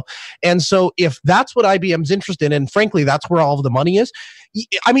cloud as well. And so, if that's what IBM's interested in, and frankly, that's where all of the money is.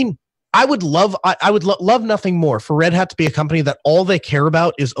 I mean, I would love nothing more for Red Hat to be a company that all they care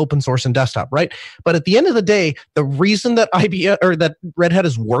about is open source and desktop, right? But at the end of the day, the reason that that Red Hat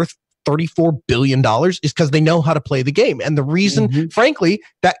is worth $34 billion is because they know how to play the game. And the reason, frankly,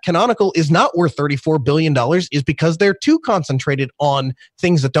 that Canonical is not worth $34 billion is because they're too concentrated on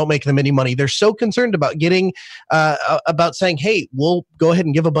things that don't make them any money. They're so concerned about about saying, hey, we'll go ahead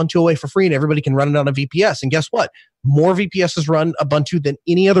and give Ubuntu away for free and everybody can run it on a VPS. And guess what? More VPSs run Ubuntu than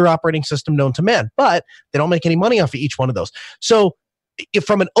any other operating system known to man, but they don't make any money off of each one of those. So if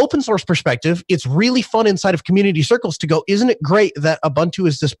from an open source perspective, it's really fun inside of community circles to go, isn't it great that Ubuntu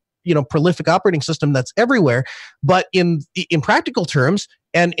is this prolific operating system that's everywhere? But in practical terms,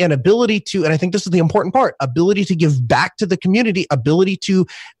 and ability to, and I think this is the important part, ability to give back to the community, ability to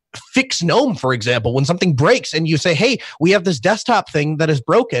fix GNOME, for example, when something breaks and you say, hey, we have this desktop thing that is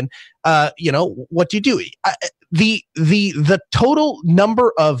broken, what do you do? The total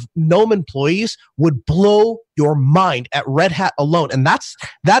number of GNOME employees would blow your mind at Red Hat alone. And that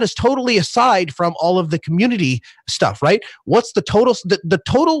is totally aside from all of the community stuff, right? What's the total,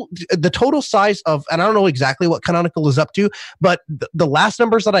 the total size of, and I don't know exactly what Canonical is up to, but the last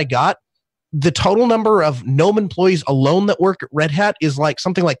numbers that I got, the total number of GNOME employees alone that work at Red Hat is like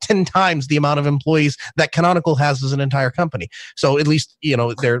something like 10 times the amount of employees that Canonical has as an entire company. So at least,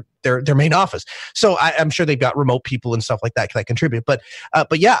 their main office. So I'm sure they've got remote people and stuff like that contribute. But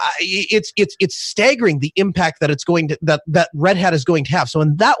yeah, it's staggering the impact that it's going to that Red Hat is going to have. So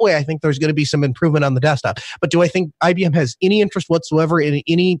in that way, I think there's going to be some improvement on the desktop. But do I think IBM has any interest whatsoever in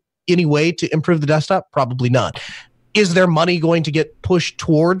any way to improve the desktop? Probably not. Is there money going to get pushed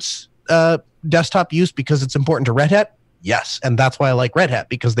towards desktop use because it's important to Red Hat? Yes, and that's why I like Red Hat,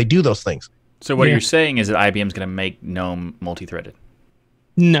 because they do those things. So what you're saying is that IBM's going to make GNOME multi-threaded.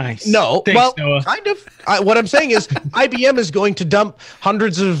 Nice. No, thanks, Noah. Kind of. What I'm saying is IBM is going to dump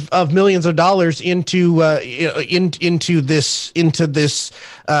hundreds of millions of dollars into this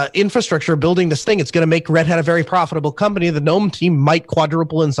infrastructure, building this thing. It's going to make Red Hat a very profitable company. The GNOME team might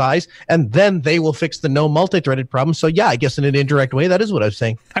quadruple in size, and then they will fix the GNOME multi-threaded problem. So yeah, I guess in an indirect way, that is what I was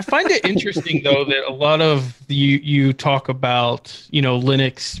saying. I find it interesting though that a lot of you talk about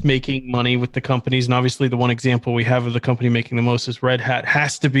Linux making money with the companies, and obviously the one example we have of the company making the most is Red Hat.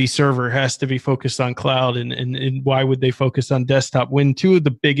 Has to be server, has to be focused on cloud, and why would they focus on desktop when two of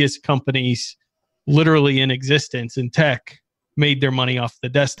the biggest companies literally in existence in tech made their money off the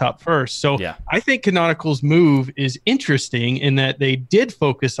desktop first? So yeah. I think Canonical's move is interesting in that they did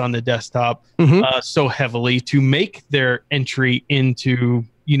focus on the desktop so heavily to make their entry into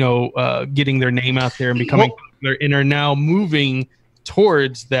getting their name out there and becoming popular, and are now moving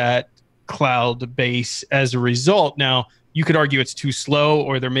towards that cloud base as a result. Now, you could argue it's too slow,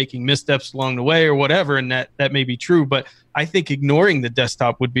 or they're making missteps along the way, or whatever, and that may be true. But I think ignoring the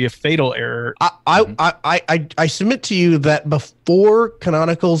desktop would be a fatal error. I submit to you that before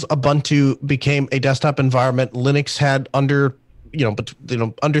Canonical's Ubuntu became a desktop environment, Linux had under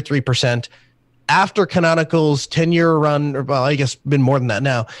 3%. After Canonical's 10-year run, or well, I guess been more than that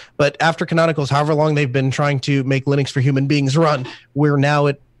now, but after Canonical's, however long they've been trying to make Linux for human beings run, we're now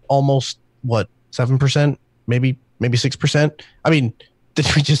at almost 7%, maybe 6%. I mean,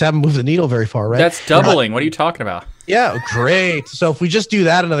 we just haven't moved the needle very far, right? That's doubling. What are you talking about? Yeah, great. So if we just do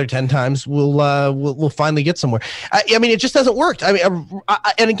that another 10 times, we'll finally get somewhere. I mean, it just hasn't worked. I mean,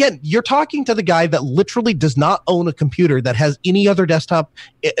 and again, you're talking to the guy that literally does not own a computer that has any other desktop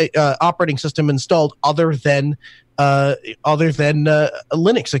operating system installed other than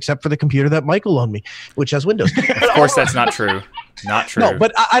Linux, except for the computer that Michael loaned me, which has Windows. Of course, that's not true. Not true. No,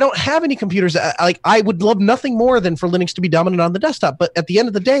 but I don't have any computers. I would love nothing more than for Linux to be dominant on the desktop. But at the end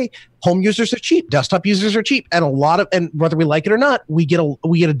of the day, home users are cheap, desktop users are cheap, and whether we like it or not, we get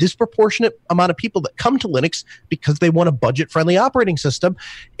a disproportionate amount of people that come to Linux because they want a budget-friendly operating system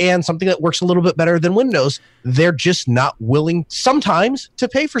and something that works a little bit better than Windows. They're just not willing sometimes to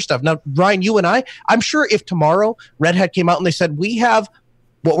pay for stuff. Now, Ryan, you and I'm sure if tomorrow Red Hat came out and they said, we have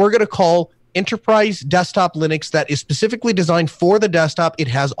what we're going to call enterprise desktop Linux that is specifically designed for the desktop. It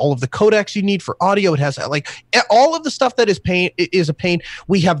has all of the codecs you need for audio. It has all of the stuff that is a pain.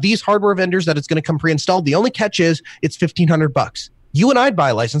 We have these hardware vendors that it's going to come pre-installed. The only catch is it's $1,500. You and I'd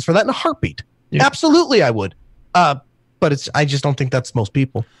buy a license for that in a heartbeat. Yeah. Absolutely, I would. But I just don't think that's most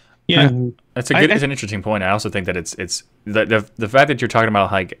people. Yeah, it's an interesting point. I also think that it's the fact that you're talking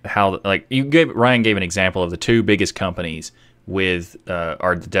about how Ryan gave an example of the two biggest companies with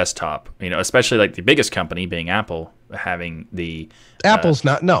our desktop, especially like the biggest company being Apple having the Apple's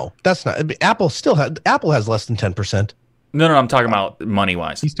not. No, that's not. Apple has less than 10%. No, I'm talking about money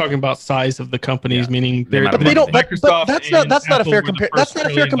wise. He's talking about size of the companies, meaning they don't. But that's not a fair comparison. That's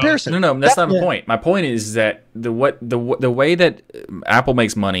not a fair comparison. No, that's not my point. My point is that the way that Apple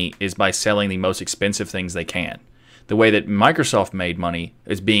makes money is by selling the most expensive things they can. The way that Microsoft made money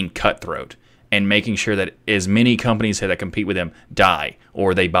is being cutthroat and making sure that as many companies that compete with them die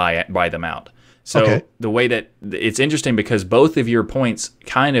or they buy them out. So the way that it's interesting because both of your points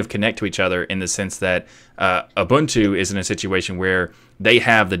kind of connect to each other in the sense that Ubuntu is in a situation where they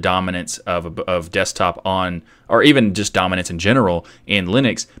have the dominance of desktop on, or even just dominance in general in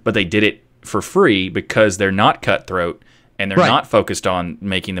Linux, but they did it for free because they're not cutthroat and they're not focused on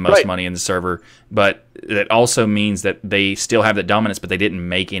making the most money in the server. But that also means that they still have that dominance, but they didn't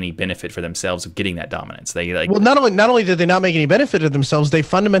make any benefit for themselves of getting that dominance. Not only did they not make any benefit of themselves, they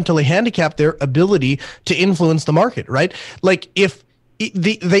fundamentally handicapped their ability to influence the market. Right? Like if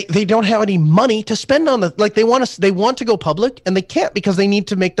they don't have any money to spend on they want to go public and they can't because they need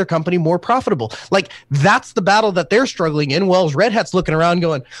to make their company more profitable. Like that's the battle that they're struggling in. Well, Red Hat's looking around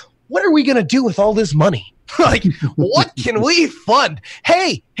going, what are we going to do with all this money? Like, what can we fund?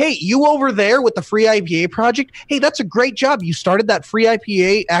 Hey, you over there with the free IPA project. Hey, that's a great job. You started that free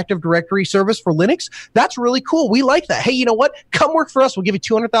IPA Active Directory service for Linux. That's really cool. We like that. Hey, you know what? Come work for us. We'll give you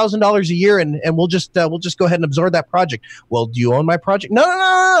 $200,000 a year, and we'll just go ahead and absorb that project. Well, do you own my project?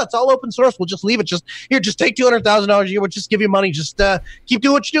 No. It's all open source. We'll just leave it. Just take $200,000 a year. We'll just give you money. Just keep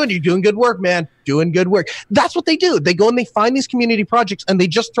doing what you're doing. You're doing good work, man. Doing good work. That's what they do. They go and they find these community projects, and they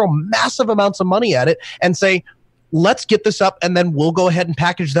just throw massive amounts of money at it and say, let's get this up, and then we'll go ahead and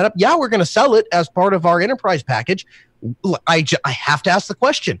package that up. Yeah, we're going to sell it as part of our enterprise package. I have to ask the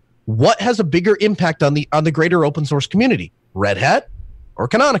question, what has a bigger impact on the greater open source community, Red Hat or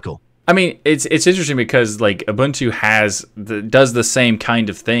Canonical? I mean, it's interesting because like Ubuntu does the same kind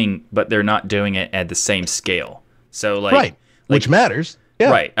of thing, but they're not doing it at the same scale. So like, right, which matters. Yeah.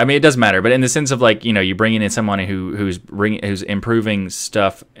 Right. I mean, it does matter, but in the sense of like, you're bringing in someone who's improving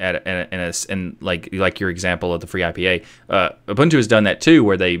stuff and like your example of the free IPA. Ubuntu has done that too,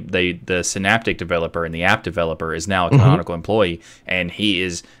 where the Synaptic developer and the app developer is now a Canonical employee, and he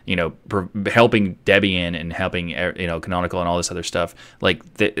is helping Debian and helping Canonical and all this other stuff.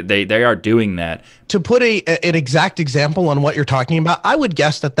 Like they are doing that. To put an exact example on what you're talking about, I would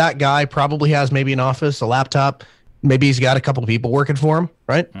guess that guy probably has maybe an office, a laptop. Maybe he's got a couple of people working for him,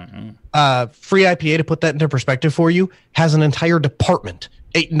 right? Free IPA, to put that into perspective for you, has an entire department.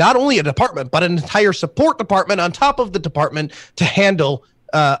 Not only a department, but an entire support department on top of the department to handle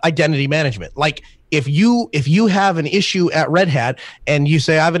identity management. Like if you have an issue at Red Hat and you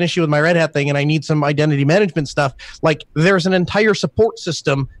say, I have an issue with my Red Hat thing and I need some identity management stuff, like there's an entire support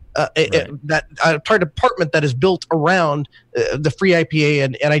system that entire department that is built around the free IPA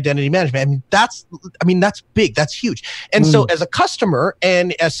and identity management. That's big. That's huge. And so as a customer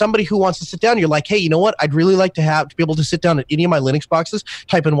and as somebody who wants to sit down, you're like, hey, you know what? I'd really like to be able to sit down at any of my Linux boxes,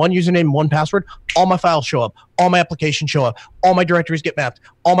 type in one username and one password, all my files show up, all my applications show up, all my directories get mapped,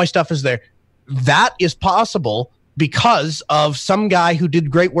 all my stuff is there. That is possible because of some guy who did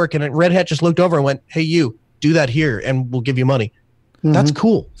great work, and Red Hat just looked over and went, hey, you do that here and we'll give you money. That's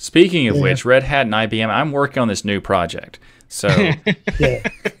cool. Speaking of which, Red Hat and IBM, I'm working on this new project. So,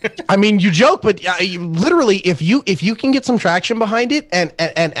 I mean, you joke, but literally, if you can get some traction behind it and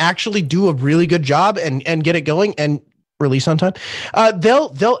actually do a really good job and get it going and release on time,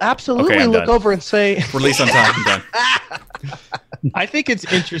 they'll absolutely look over and say, release on time. I'm done. I think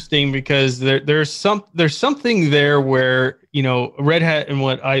it's interesting because there's something there where Red Hat and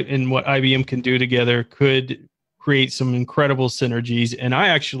what IBM can do together could create some incredible synergies, and I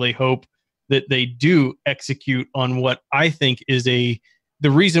actually hope that they do execute on what I think is the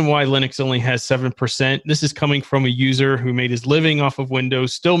reason why Linux only has 7%. This is coming from a user who made his living off of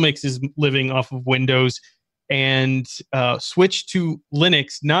Windows, still makes his living off of Windows, and switched to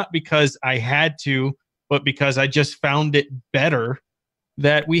Linux not because I had to, but because I just found it better.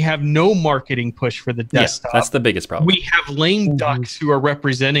 That we have no marketing push for the desktop. Yeah, that's the biggest problem. We have lame ducks who are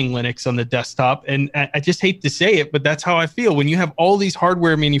representing Linux on the desktop. And I just hate to say it, but that's how I feel. When you have all these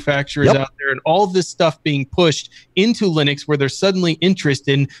hardware manufacturers out there and all this stuff being pushed into Linux where there's suddenly interest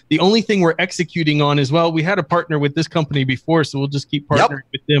in, the only thing we're executing on is, well, we had a partner with this company before, so we'll just keep partnering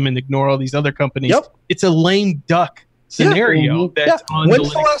with them and ignore all these other companies. It's a lame duck scenario. That's on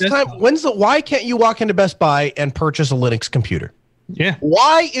When's the last time? Why can't you walk into Best Buy and purchase a Linux computer? Yeah.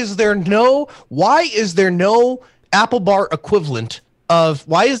 Why is there no Apple bar equivalent of,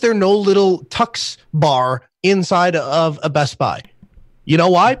 why is there no little Tux bar inside of a Best Buy? You know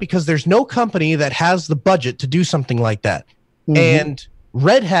why? Because there's no company that has the budget to do something like that. And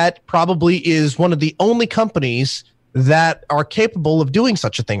Red Hat probably is one of the only companies that are capable of doing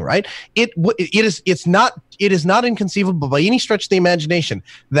such a thing, right? It is not inconceivable by any stretch of the imagination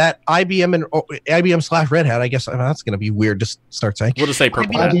that IBM and IBM / Red Hat, I guess that's going to be weird to start saying. We'll just say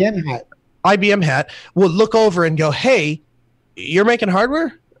purple IBM Hat will look over and go, hey, you're making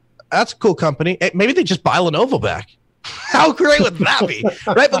hardware? That's a cool company. Maybe they just buy Lenovo back. How great would that be?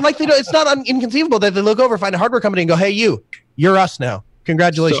 Right? But it's not inconceivable that they look over, find a hardware company and go, hey, you're us now.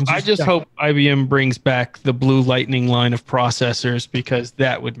 Congratulations. So I just hope IBM brings back the Blue Lightning line of processors, because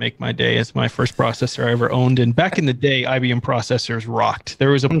that would make my day. As my first processor I ever owned. And back in the day, IBM processors rocked.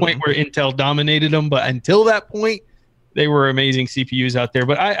 There was a point where Intel dominated them, but until that point, they were amazing CPUs out there.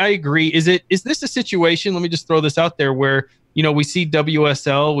 But I agree. Is this a situation, let me just throw this out there, where we see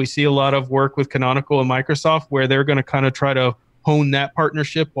WSL, we see a lot of work with Canonical and Microsoft where they're going to kind of try to hone that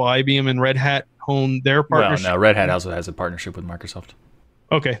partnership while IBM and Red Hat hone their partnership? Well, no, Red Hat also has a partnership with Microsoft.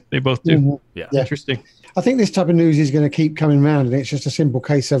 Okay, they both do. Yeah. Interesting. I think this type of news is going to keep coming around, and it's just a simple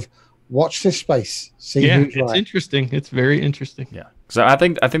case of watch this space. See who's it's right. interesting. It's very interesting. Yeah. So I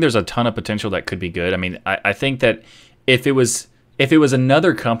think there's a ton of potential that could be good. I mean, I think that if it was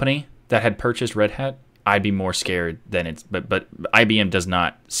another company that had purchased Red Hat, I'd be more scared than it's. But IBM does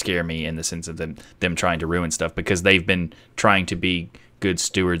not scare me in the sense of them trying to ruin stuff, because they've been trying to be good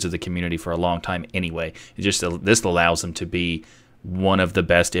stewards of the community for a long time anyway. It just this allows them to be one of the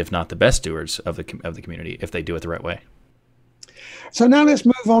best, if not the best, stewards of the community if they do it the right way. So now let's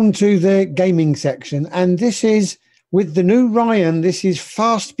move on to the gaming section, and this is with the new Ryan. This is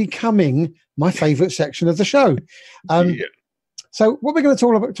fast becoming my favorite section of the show. So what we're going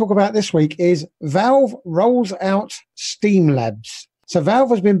to talk about this week is Valve rolls out Steam Labs. So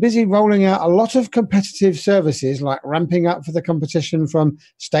Valve has been busy rolling out a lot of competitive services, like ramping up for the competition from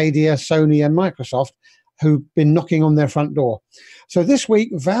Stadia, Sony, and Microsoft, who've been knocking on their front door. So this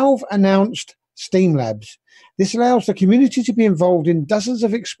week, Valve announced Steam Labs. This allows the community to be involved in dozens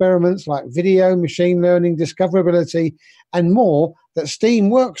of experiments like video, machine learning, discoverability, and more that Steam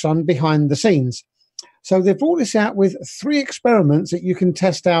works on behind the scenes. So they've brought this out with 3 experiments that you can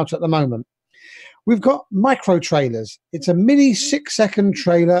test out at the moment. We've got micro trailers. It's a mini 6-second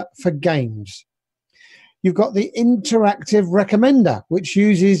trailer for games. You've got the interactive recommender, which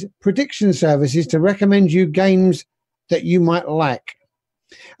uses prediction services to recommend you games that you might like.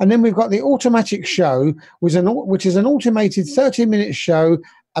 And then we've got the automatic show, which is an automated 30-minute show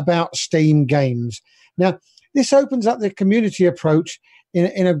about Steam games. Now, this opens up the community approach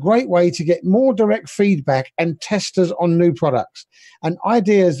in a great way to get more direct feedback and testers on new products and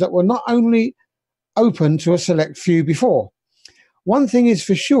ideas that were not only open to a select few before. One thing is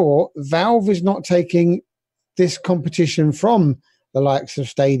for sure, Valve is not taking this competition from the likes of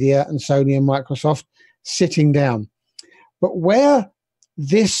Stadia and Sony and Microsoft sitting down. But where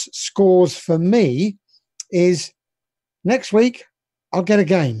this scores for me is next week, I'll get a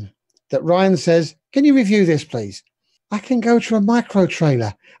game that Ryan says, can you review this, please? I can go to a micro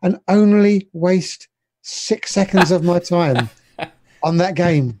trailer and only waste 6 seconds of my time on that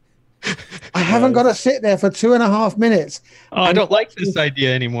game. I haven't got to sit there for 2.5 minutes. Oh, I don't like this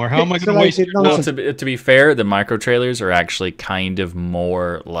idea anymore. How am I going to waste your time? Well, to be fair, the micro trailers are actually kind of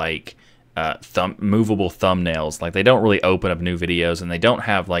more like movable thumbnails. Like, they don't really open up new videos, and they don't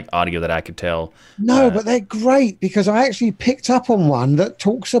have like audio that I could tell. No, but they're great, because I actually picked up on one that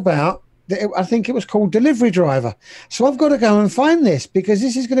talks about, I think it was called Delivery Driver. So I've got to go and find this, because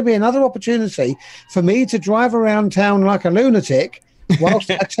this is going to be another opportunity for me to drive around town like a lunatic whilst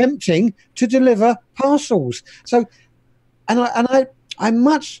attempting to deliver parcels. So, I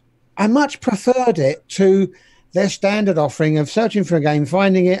much preferred it to their standard offering of searching for a game,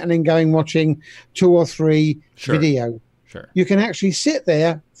 finding it, and then going watching 2 or 3 video. Sure. You can actually sit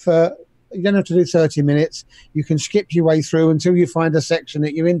there for, you don't have to do 30 minutes. You can skip your way through until you find a section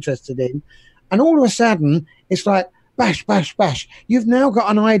that you're interested in. And all of a sudden, it's like, bash, bash, bash. You've now got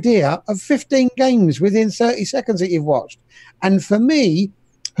an idea of 15 games within 30 seconds that you've watched. And for me,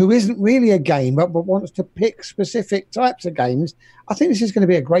 who isn't really a gamer but wants to pick specific types of games, I think this is going to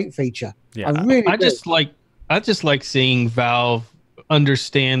be a great feature. Yeah, I just like seeing Valve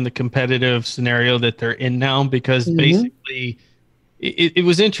understand the competitive scenario that they're in now, because basically it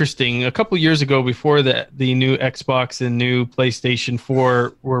was interesting. A couple years ago, before the new Xbox and new PlayStation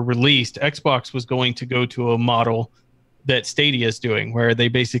 4 were released, Xbox was going to go to a model that Stadia is doing, where they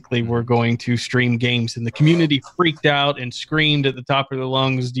basically were going to stream games, and the community freaked out and screamed at the top of their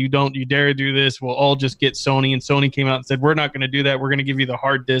lungs, you dare do this, we'll all just get Sony. And Sony came out and said, we're not going to do that, we're going to give you the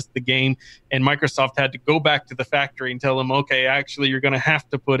hard disk, the game. And Microsoft had to go back to the factory and tell them, okay, actually you're going to have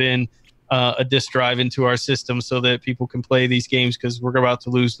to put in a disk drive into our system so that people can play these games, because we're about to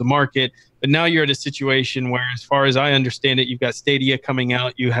lose the market. But now you're at a situation where, as far as I understand it, you've got Stadia coming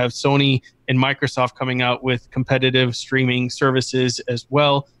out, you have Sony and Microsoft coming out with competitive streaming services as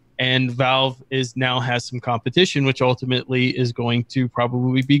well, and Valve now has some competition, which ultimately is going to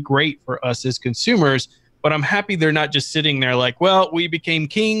probably be great for us as consumers. But I'm happy they're not just sitting there like, well, we became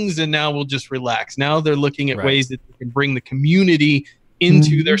kings and now we'll just relax. Now they're looking at ways that they can bring the community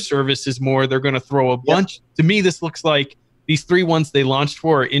into their services more. They're going to throw a bunch. To me, this looks like these 3 ones they launched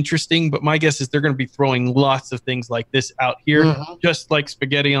for are interesting, but my guess is they're going to be throwing lots of things like this out here, just like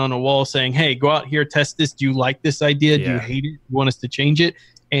spaghetti on a wall, saying, hey, go out here, test this. Do you like this idea? Do you hate it? Do you want us to change it?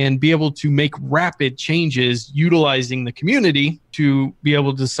 And be able to make rapid changes utilizing the community to be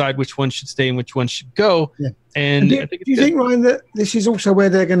able to decide which one should stay and which one should go. Yeah. And do you think, Ryan, that this is also where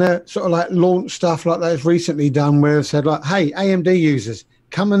they're going to sort of like launch stuff like they've recently done, where they've said, like, hey, AMD users,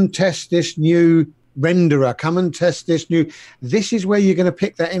 come and test this new renderer, come and test this new. This is where you're going to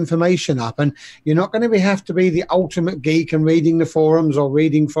pick that information up, and you're not going to have to be the ultimate geek and reading the forums or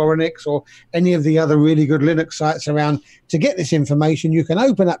reading Forenix or any of the other really good Linux sites around to get this information. You can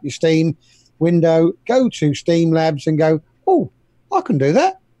open up your Steam window, go to Steam Labs and go, oh, I can do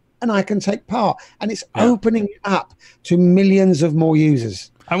that, and I can take part. And it's opening it up to millions of more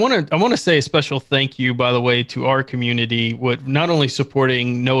users. I want to say a special thank you, by the way, to our community with not only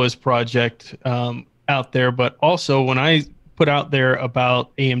supporting Noah's project out there, but also when I put out there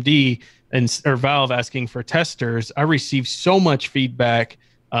about AMD or Valve asking for testers, I received so much feedback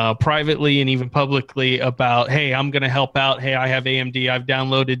privately and even publicly about, hey, I'm going to help out. Hey, I have AMD. I've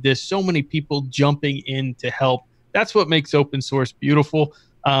downloaded this. So many people jumping in to help. That's what makes open source beautiful.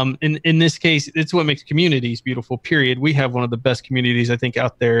 In this case, it's what makes communities beautiful, period. We have one of the best communities, I think,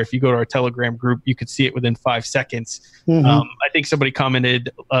 out there. If you go to our Telegram group, you could see it within 5 seconds. I think somebody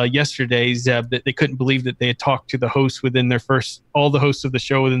commented yesterday, Zeb, that they couldn't believe that they had talked to the hosts within all the hosts of the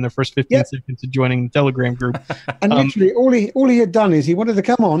show within their first 15 seconds of joining the Telegram group. And literally, all he had done is he wanted to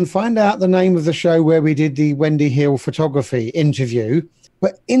come on, find out the name of the show where we did the Wendy Hill photography interview,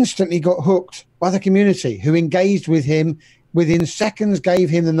 but instantly got hooked by the community who engaged with him. Within seconds, gave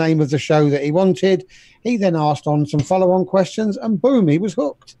him the name of the show that he wanted. He then asked on some follow-on questions, and boom, he was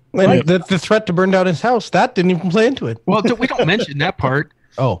hooked. And the threat to burn down his house, that didn't even play into it. Well, we don't mention that part.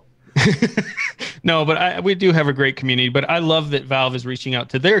 Oh. No, but we do have a great community. But I love that Valve is reaching out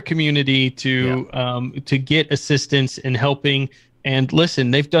to their community to get assistance and helping. And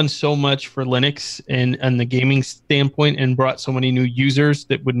listen, they've done so much for Linux and the gaming standpoint and brought so many new users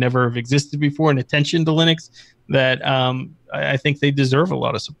that would never have existed before and attention to Linux that I think they deserve a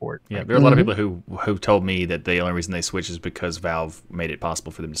lot of support. Yeah, there are a lot of people who told me that the only reason they switched is because Valve made it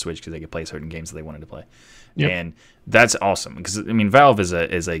possible for them to switch because they could play certain games that they wanted to play. Yep. And that's awesome because, I mean, Valve is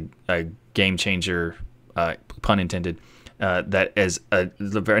a game changer, pun intended, that is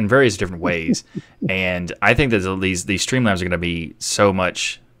in various different ways. And I think that these Streamlabs are going to be so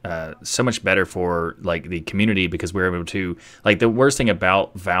much better for like the community because we're able to, like, the worst thing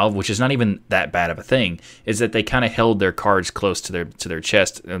about Valve, which is not even that bad of a thing, is that they kind of held their cards close to their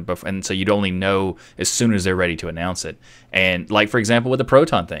chest, and so you'd only know as soon as they're ready to announce it. And like, for example, with the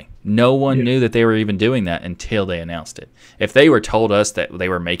Proton thing, no one knew that they were even doing that until they announced it. If they were told us that they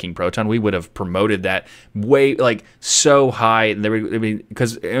were making Proton, we would have promoted that way, like, so high.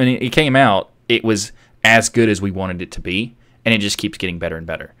 Because it came out, it was as good as we wanted it to be. And it just keeps getting better and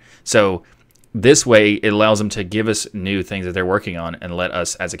better. So this way, it allows them to give us new things that they're working on and let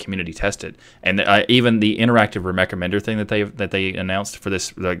us, as a community, test it. And even the interactive recommender thing that they announced for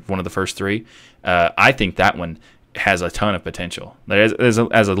this, like one of the first 3, I think that one has a ton of potential. As a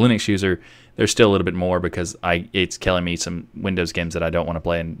Linux user, there's still a little bit more because it's killing me some Windows games that I don't want to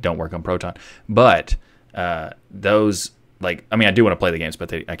play and don't work on Proton. But those, like, I mean, I do want to play the games,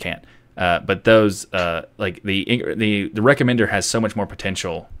 but I can't. But those, like the recommender has so much more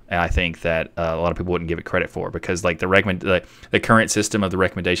potential, and I think that a lot of people wouldn't give it credit for because, like, the current system of the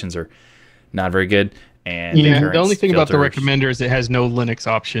recommendations are not very good. And the only thing about the recommender is it has no Linux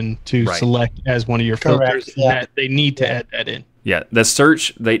option to select as one of your filters. That they need to add that in. Yeah, the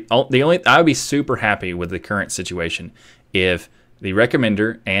search I would be super happy with the current situation if the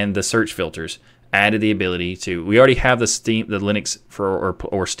recommender and the search filters added the ability to. We already have the Linux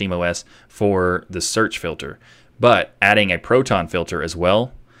or Steam OS for the search filter, but adding a Proton filter as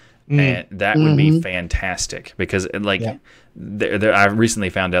well, and that would be fantastic because, like, I recently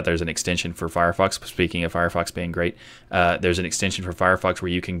found out there's an extension for Firefox. Speaking of Firefox being great, there's an extension for Firefox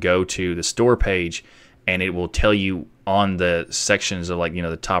where you can go to the store page and it will tell you on the sections of, like,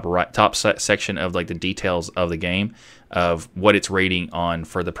 the top section of, like, the details of the game of what it's rating on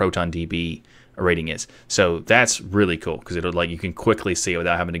for the Proton DB rating is. So that's really cool because it'll, like, you can quickly see it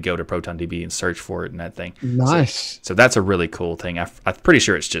without having to go to ProtonDB and search for it and that thing. Nice. So that's a really cool thing. I'm pretty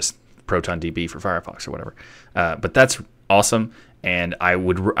sure it's just ProtonDB for Firefox or whatever. But that's awesome, and I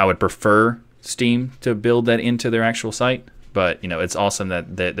would prefer Steam to build that into their actual site. But it's awesome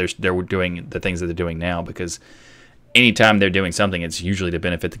that they're doing the things that they're doing now because anytime they're doing something, it's usually to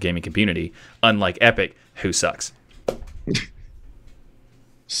benefit the gaming community. Unlike Epic, who sucks.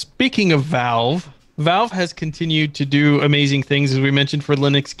 Speaking of Valve has continued to do amazing things, as we mentioned, for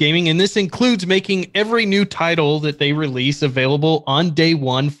Linux gaming, and this includes making every new title that they release available on day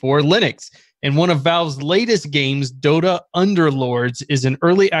one for Linux. And one of Valve's latest games, Dota Underlords, is an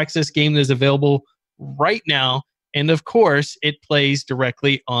early access game that is available right now. And of course, it plays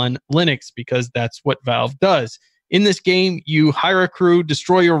directly on Linux because that's what Valve does. In this game, you hire a crew,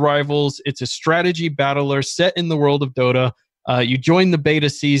 destroy your rivals. It's a strategy battler set in the world of Dota. You join the beta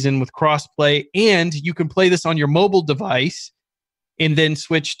season with crossplay, and you can play this on your mobile device and then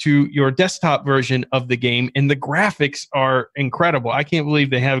switch to your desktop version of the game. And the graphics are incredible. I can't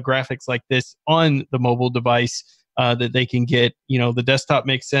believe they have graphics like this on the mobile device that they can get. The desktop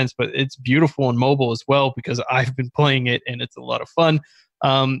makes sense, but it's beautiful on mobile as well because I've been playing it and it's a lot of fun.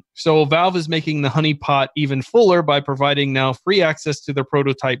 So Valve is making the honeypot even fuller by providing now free access to their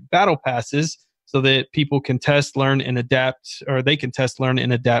prototype battle passes so that people can test, learn, and adapt, or they can test, learn,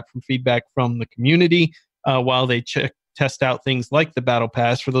 and adapt from feedback from the community while they test out things like the Battle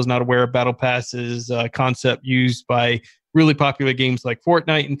Pass. For those not aware, Battle Pass is a concept used by really popular games like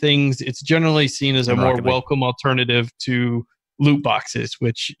Fortnite and things. It's generally seen as a more welcome alternative to loot boxes,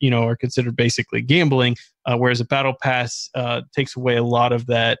 which are considered basically gambling, whereas a Battle Pass takes away a lot of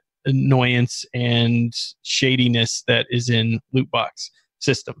that annoyance and shadiness that is in loot box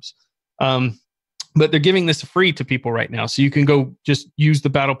systems. But they're giving this free to people right now. So you can go just use the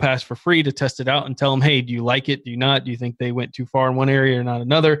Battle Pass for free to test it out and tell them, hey, do you like it? Do you not? Do you think they went too far in one area or not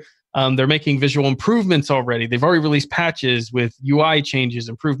another? They're making visual improvements already. They've already released patches with UI changes,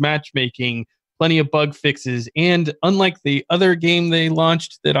 improved matchmaking, plenty of bug fixes. And unlike the other game they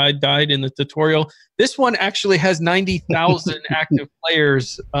launched that I died in the tutorial, this one actually has 90,000 active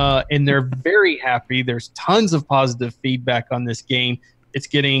players, and they're very happy. There's tons of positive feedback on this game. It's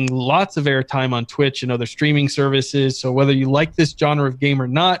getting lots of airtime on Twitch and other streaming services. So whether you like this genre of game or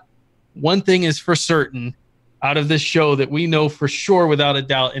not, one thing is for certain out of this show that we know for sure without a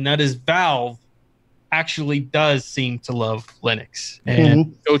doubt, and that is Valve actually does seem to love Linux.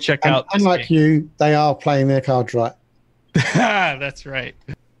 And go check out this unlike game. you, they are playing their cards right. That's right.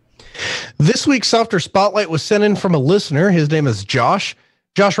 This week's Software Spotlight was sent in from a listener. His name is Josh.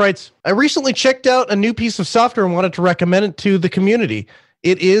 Josh writes, I recently checked out a new piece of software and wanted to recommend it to the community.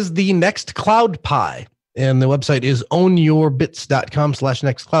 It is the nextcloudpi, and the website is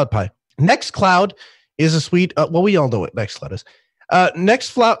ownyourbits.com/nextcloudpi. Nextcloud is a suite. We all know what Nextcloud is.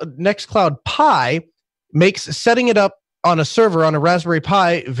 Nextcloudpi makes setting it up on a server on a Raspberry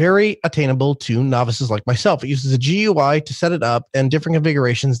Pi very attainable to novices like myself. It uses a GUI to set it up and different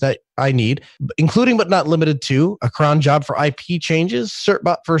configurations that I need, including but not limited to a cron job for IP changes,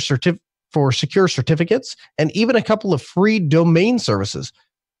 certbot for secure certificates, and even a couple of free domain services,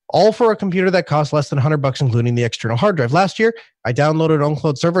 all for a computer that costs less than $100, including the external hard drive. Last year, I downloaded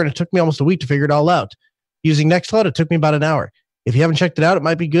OwnCloud Server, and it took me almost a week to figure it all out. Using Nextcloud, it took me about an hour. If you haven't checked it out, it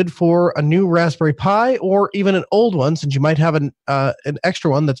might be good for a new Raspberry Pi or even an old one, since you might have an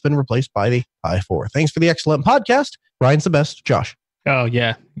extra one that's been replaced by the Pi 4. Thanks for the excellent podcast. Ryan's the best. Josh. Oh,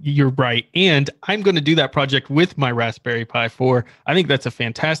 yeah, you're right. And I'm going to do that project with my Raspberry Pi 4. I think that's a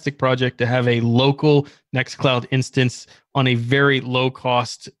fantastic project to have a local Nextcloud instance on a very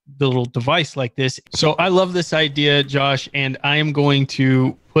low-cost little device like this. So I love this idea, Josh, and I am going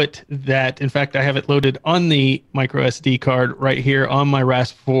to put that. In fact, I have it loaded on the micro SD card right here on my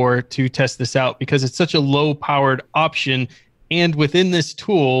Rasp 4 to test this out because it's such a low-powered option. And within this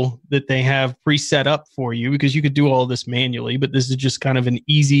tool that they have preset up for you, because you could do all this manually, but this is just kind of an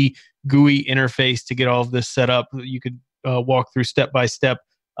easy GUI interface to get all of this set up. You could walk through step-by-step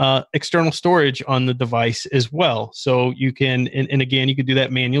external storage on the device as well. So you can, and again, you could do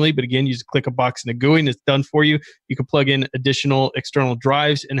that manually, but again, you just click a box in the GUI and it's done for you. You can plug in additional external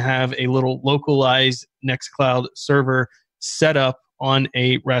drives and have a little localized Nextcloud server set up on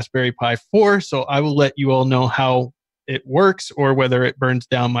a Raspberry Pi 4. So I will let you all know how it works or whether it burns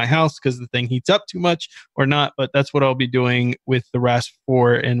down my house because the thing heats up too much or not. But that's what I'll be doing with the Rasp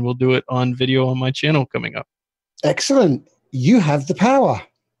 4, and we'll do it on video on my channel coming up. Excellent. You have the power.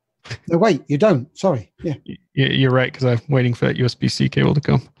 No, wait, you don't. Sorry. Yeah. You're right, because I'm waiting for that USB-C cable to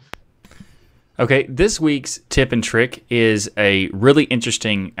come. Okay, this week's tip and trick is a really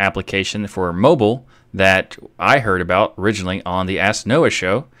interesting application for mobile that I heard about originally on the Ask Noah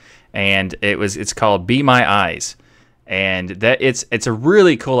show, and it's called Be My Eyes. And that it's a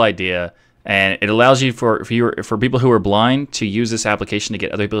really cool idea, and it allows you for people who are blind to use this application to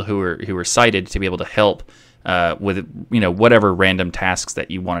get other people who are sighted to be able to help with whatever random tasks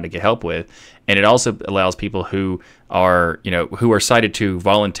that you wanted to get help with. And it also allows people who are sighted to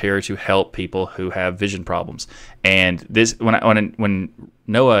volunteer to help people who have vision problems. And this when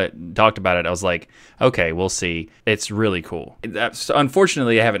Noah talked about it, I was like, okay, we'll see. It's really cool. So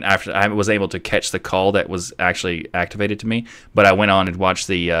unfortunately, I was able to catch the call that was actually activated to me, but I went on and watched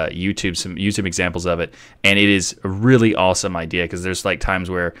the some YouTube examples of it, and it is a really awesome idea because there's like times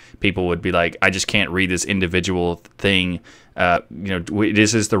where people would be like, I just can't read this individual thing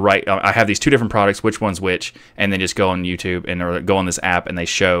this is the right. I have these two different products. Which one's which? And then just go on YouTube or go on this app, and they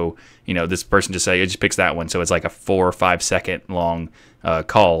show this person just say it just picks that one. So it's like a 4 or 5 second long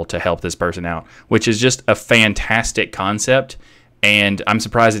call to help this person out, which is just a fantastic concept. And I'm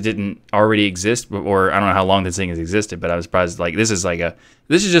surprised it didn't already exist, or I don't know how long this thing has existed, but I was surprised. Like this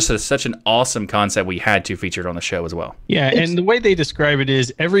is just such an awesome concept. We had to feature it on the show as well. Yeah, and the way they describe it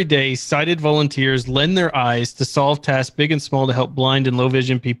is every day sighted volunteers lend their eyes to solve tasks big and small to help blind and low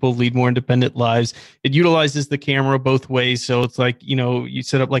vision people lead more independent lives. It utilizes the camera both ways, so it's like you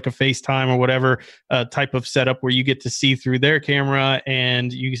set up like a FaceTime or whatever type of setup where you get to see through their camera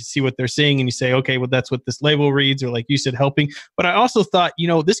and you see what they're seeing, and you say, okay, well that's what this label reads, or like you said, helping. But I also thought,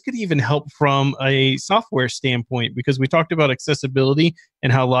 this could even help from a software standpoint, because we talked about accessibility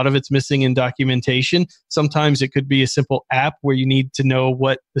and how a lot of it's missing in documentation. Sometimes it could be a simple app where you need to know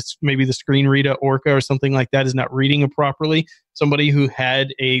what maybe the screen reader Orca or something like that is not reading it properly. Somebody who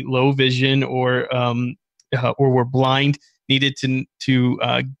had a low vision or were blind needed to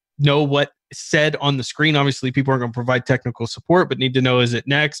know what said on the screen. Obviously, people aren't going to provide technical support, but need to know, is it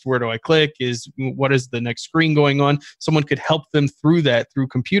next? Where do I click? What is the next screen going on? Someone could help them through that through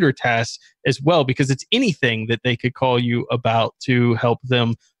computer tasks as well, because it's anything that they could call you about to help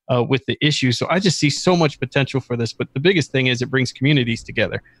them with the issue. So I just see so much potential for this. But the biggest thing is it brings communities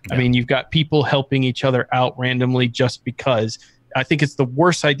together. Yeah. I mean, you've got people helping each other out randomly just because. I think it's the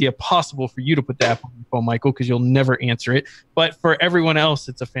worst idea possible for you to put the app on your phone, Michael, because you'll never answer it. But for everyone else,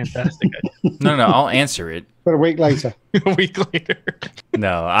 it's a fantastic idea. No, I'll answer it. But a week later. A week later.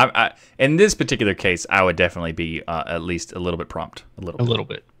 No, I in this particular case, I would definitely be at least a little bit prompt. A little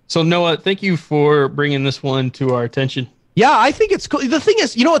bit. So, Noah, thank you for bringing this one to our attention. Yeah, I think it's cool. The thing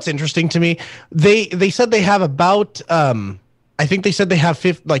is, what's interesting to me? They said they have about... I think they said they have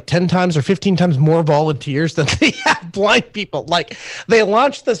 10 times or 15 times more volunteers than they have blind people. Like, they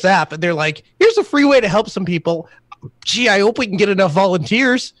launched this app and they're like, here's a free way to help some people. Gee, I hope we can get enough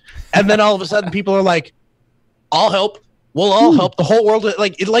volunteers. And then all of a sudden people are like, I'll help. We'll all help. The whole world.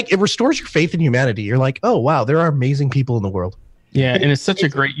 It restores your faith in humanity. You're like, oh, wow, there are amazing people in the world. Yeah, and it's such a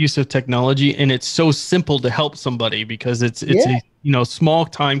great use of technology, and it's so simple to help somebody because it's a small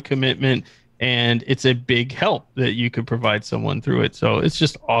time commitment. And it's a big help that you could provide someone through it. So it's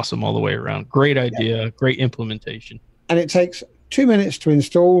just awesome all the way around. Great idea, great implementation. And it takes 2 minutes to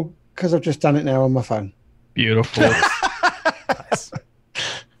install because I've just done it now on my phone. Beautiful. Nice.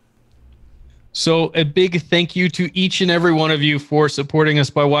 So a big thank you to each and every one of you for supporting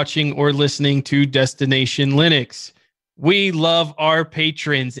us by watching or listening to Destination Linux. We love our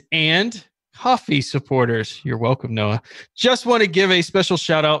patrons and coffee supporters. You're welcome, Noah. Just want to give a special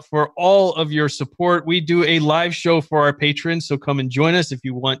shout out for all of your support. We do a live show for our patrons, so come and join us if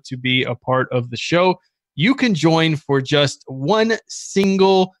you want to be a part of the show. You can join for just $1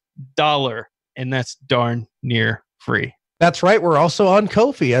 single, and that's darn near free. That's right. We're also on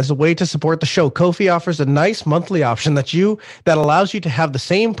Ko-fi as a way to support the show. Ko-fi offers a nice monthly option that allows you to have the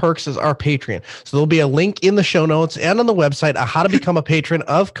same perks as our Patreon. So there'll be a link in the show notes and on the website on how to become a patron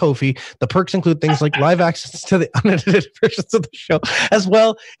of Ko-fi. The perks include things like live access to the unedited versions of the show, as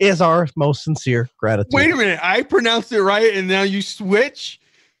well as our most sincere gratitude. Wait a minute. I pronounced it right, and now you switch?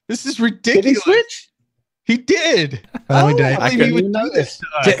 This is ridiculous. Did he switch? He did. Oh, did. I couldn't even notice.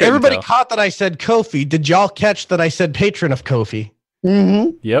 Everybody caught that I said Ko-fi. Did y'all catch that I said patron of Ko-fi?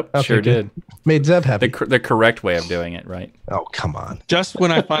 Mm-hmm. Yep, okay, sure did. Made Zeb happy. The correct way of doing it, right? Oh, come on. Just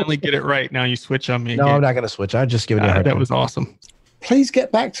when I finally get it right, now you switch on me again. No, I'm not going to switch. I'm just giving you a hard That time. was awesome. Please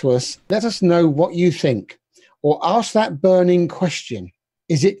get back to us. Let us know what you think, or ask that burning question.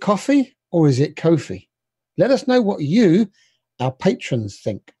 Is it coffee or is it Ko-fi? Let us know what you, our patrons,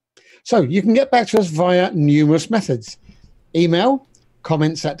 think. So you can get back to us via numerous methods. Email,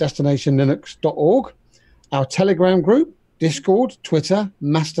 comments@destinationlinux.org, our Telegram group, Discord, Twitter,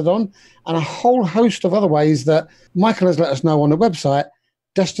 Mastodon, and a whole host of other ways that Michael has let us know on the website,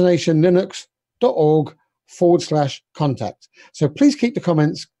 destinationlinux.org/contact. So please keep the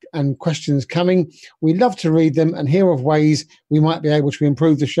comments and questions coming. We love to read them and hear of ways we might be able to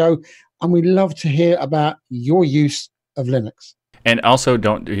improve the show. And we love to hear about your use of Linux. And also,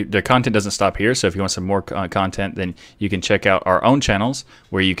 the content doesn't stop here. So if you want some more content, then you can check out our own channels,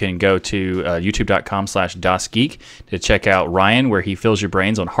 where you can go to youtube.com/DasGeek to check out Ryan, where he fills your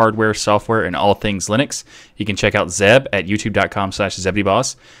brains on hardware, software, and all things Linux. You can check out Zeb at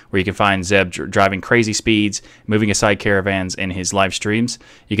youtube.com/ZebDyBoss, where you can find Zeb driving crazy speeds, moving aside caravans in his live streams.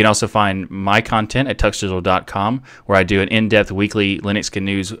 You can also find my content at tuxdigital.com, where I do an in-depth weekly Linux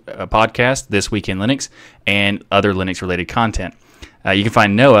news podcast, This Week in Linux, and other Linux-related content. You can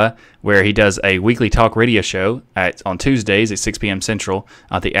find Noah where he does a weekly talk radio show on Tuesdays at 6 p.m. Central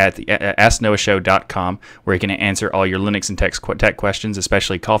at the AskNoahShow.com, where he can answer all your Linux and tech questions,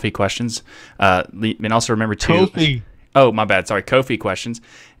 especially coffee questions. And also remember to... Kofi. Oh, my bad. Sorry, Kofi questions.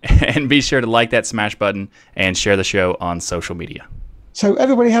 And be sure to like that smash button and share the show on social media. So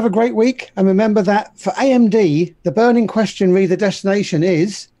everybody have a great week. And remember that for AMD, the burning question re the destination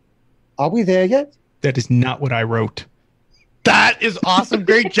is, are we there yet? That is not what I wrote. That is awesome.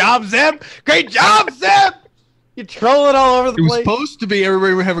 Great job, Zeb. Great job, Zeb. You're trolling all over the It was place. supposed to be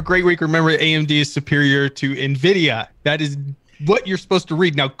everybody will have a great week. Remember, AMD is superior to Nvidia. That is what you're supposed to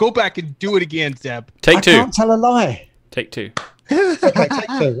read. Now go back and do it again, Zeb. Take two. I can't tell a lie. Take two. Okay, take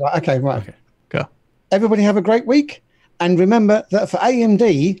two. Right. Okay. Go. Everybody have a great week. And remember that for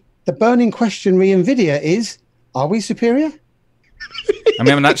AMD, the burning question re Nvidia is, are we superior? I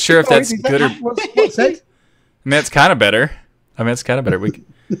mean, I'm not sure if that's good or... What's it? I mean, it's kind of better. We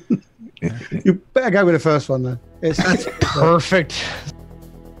You better go with the first one, though. It's Perfect.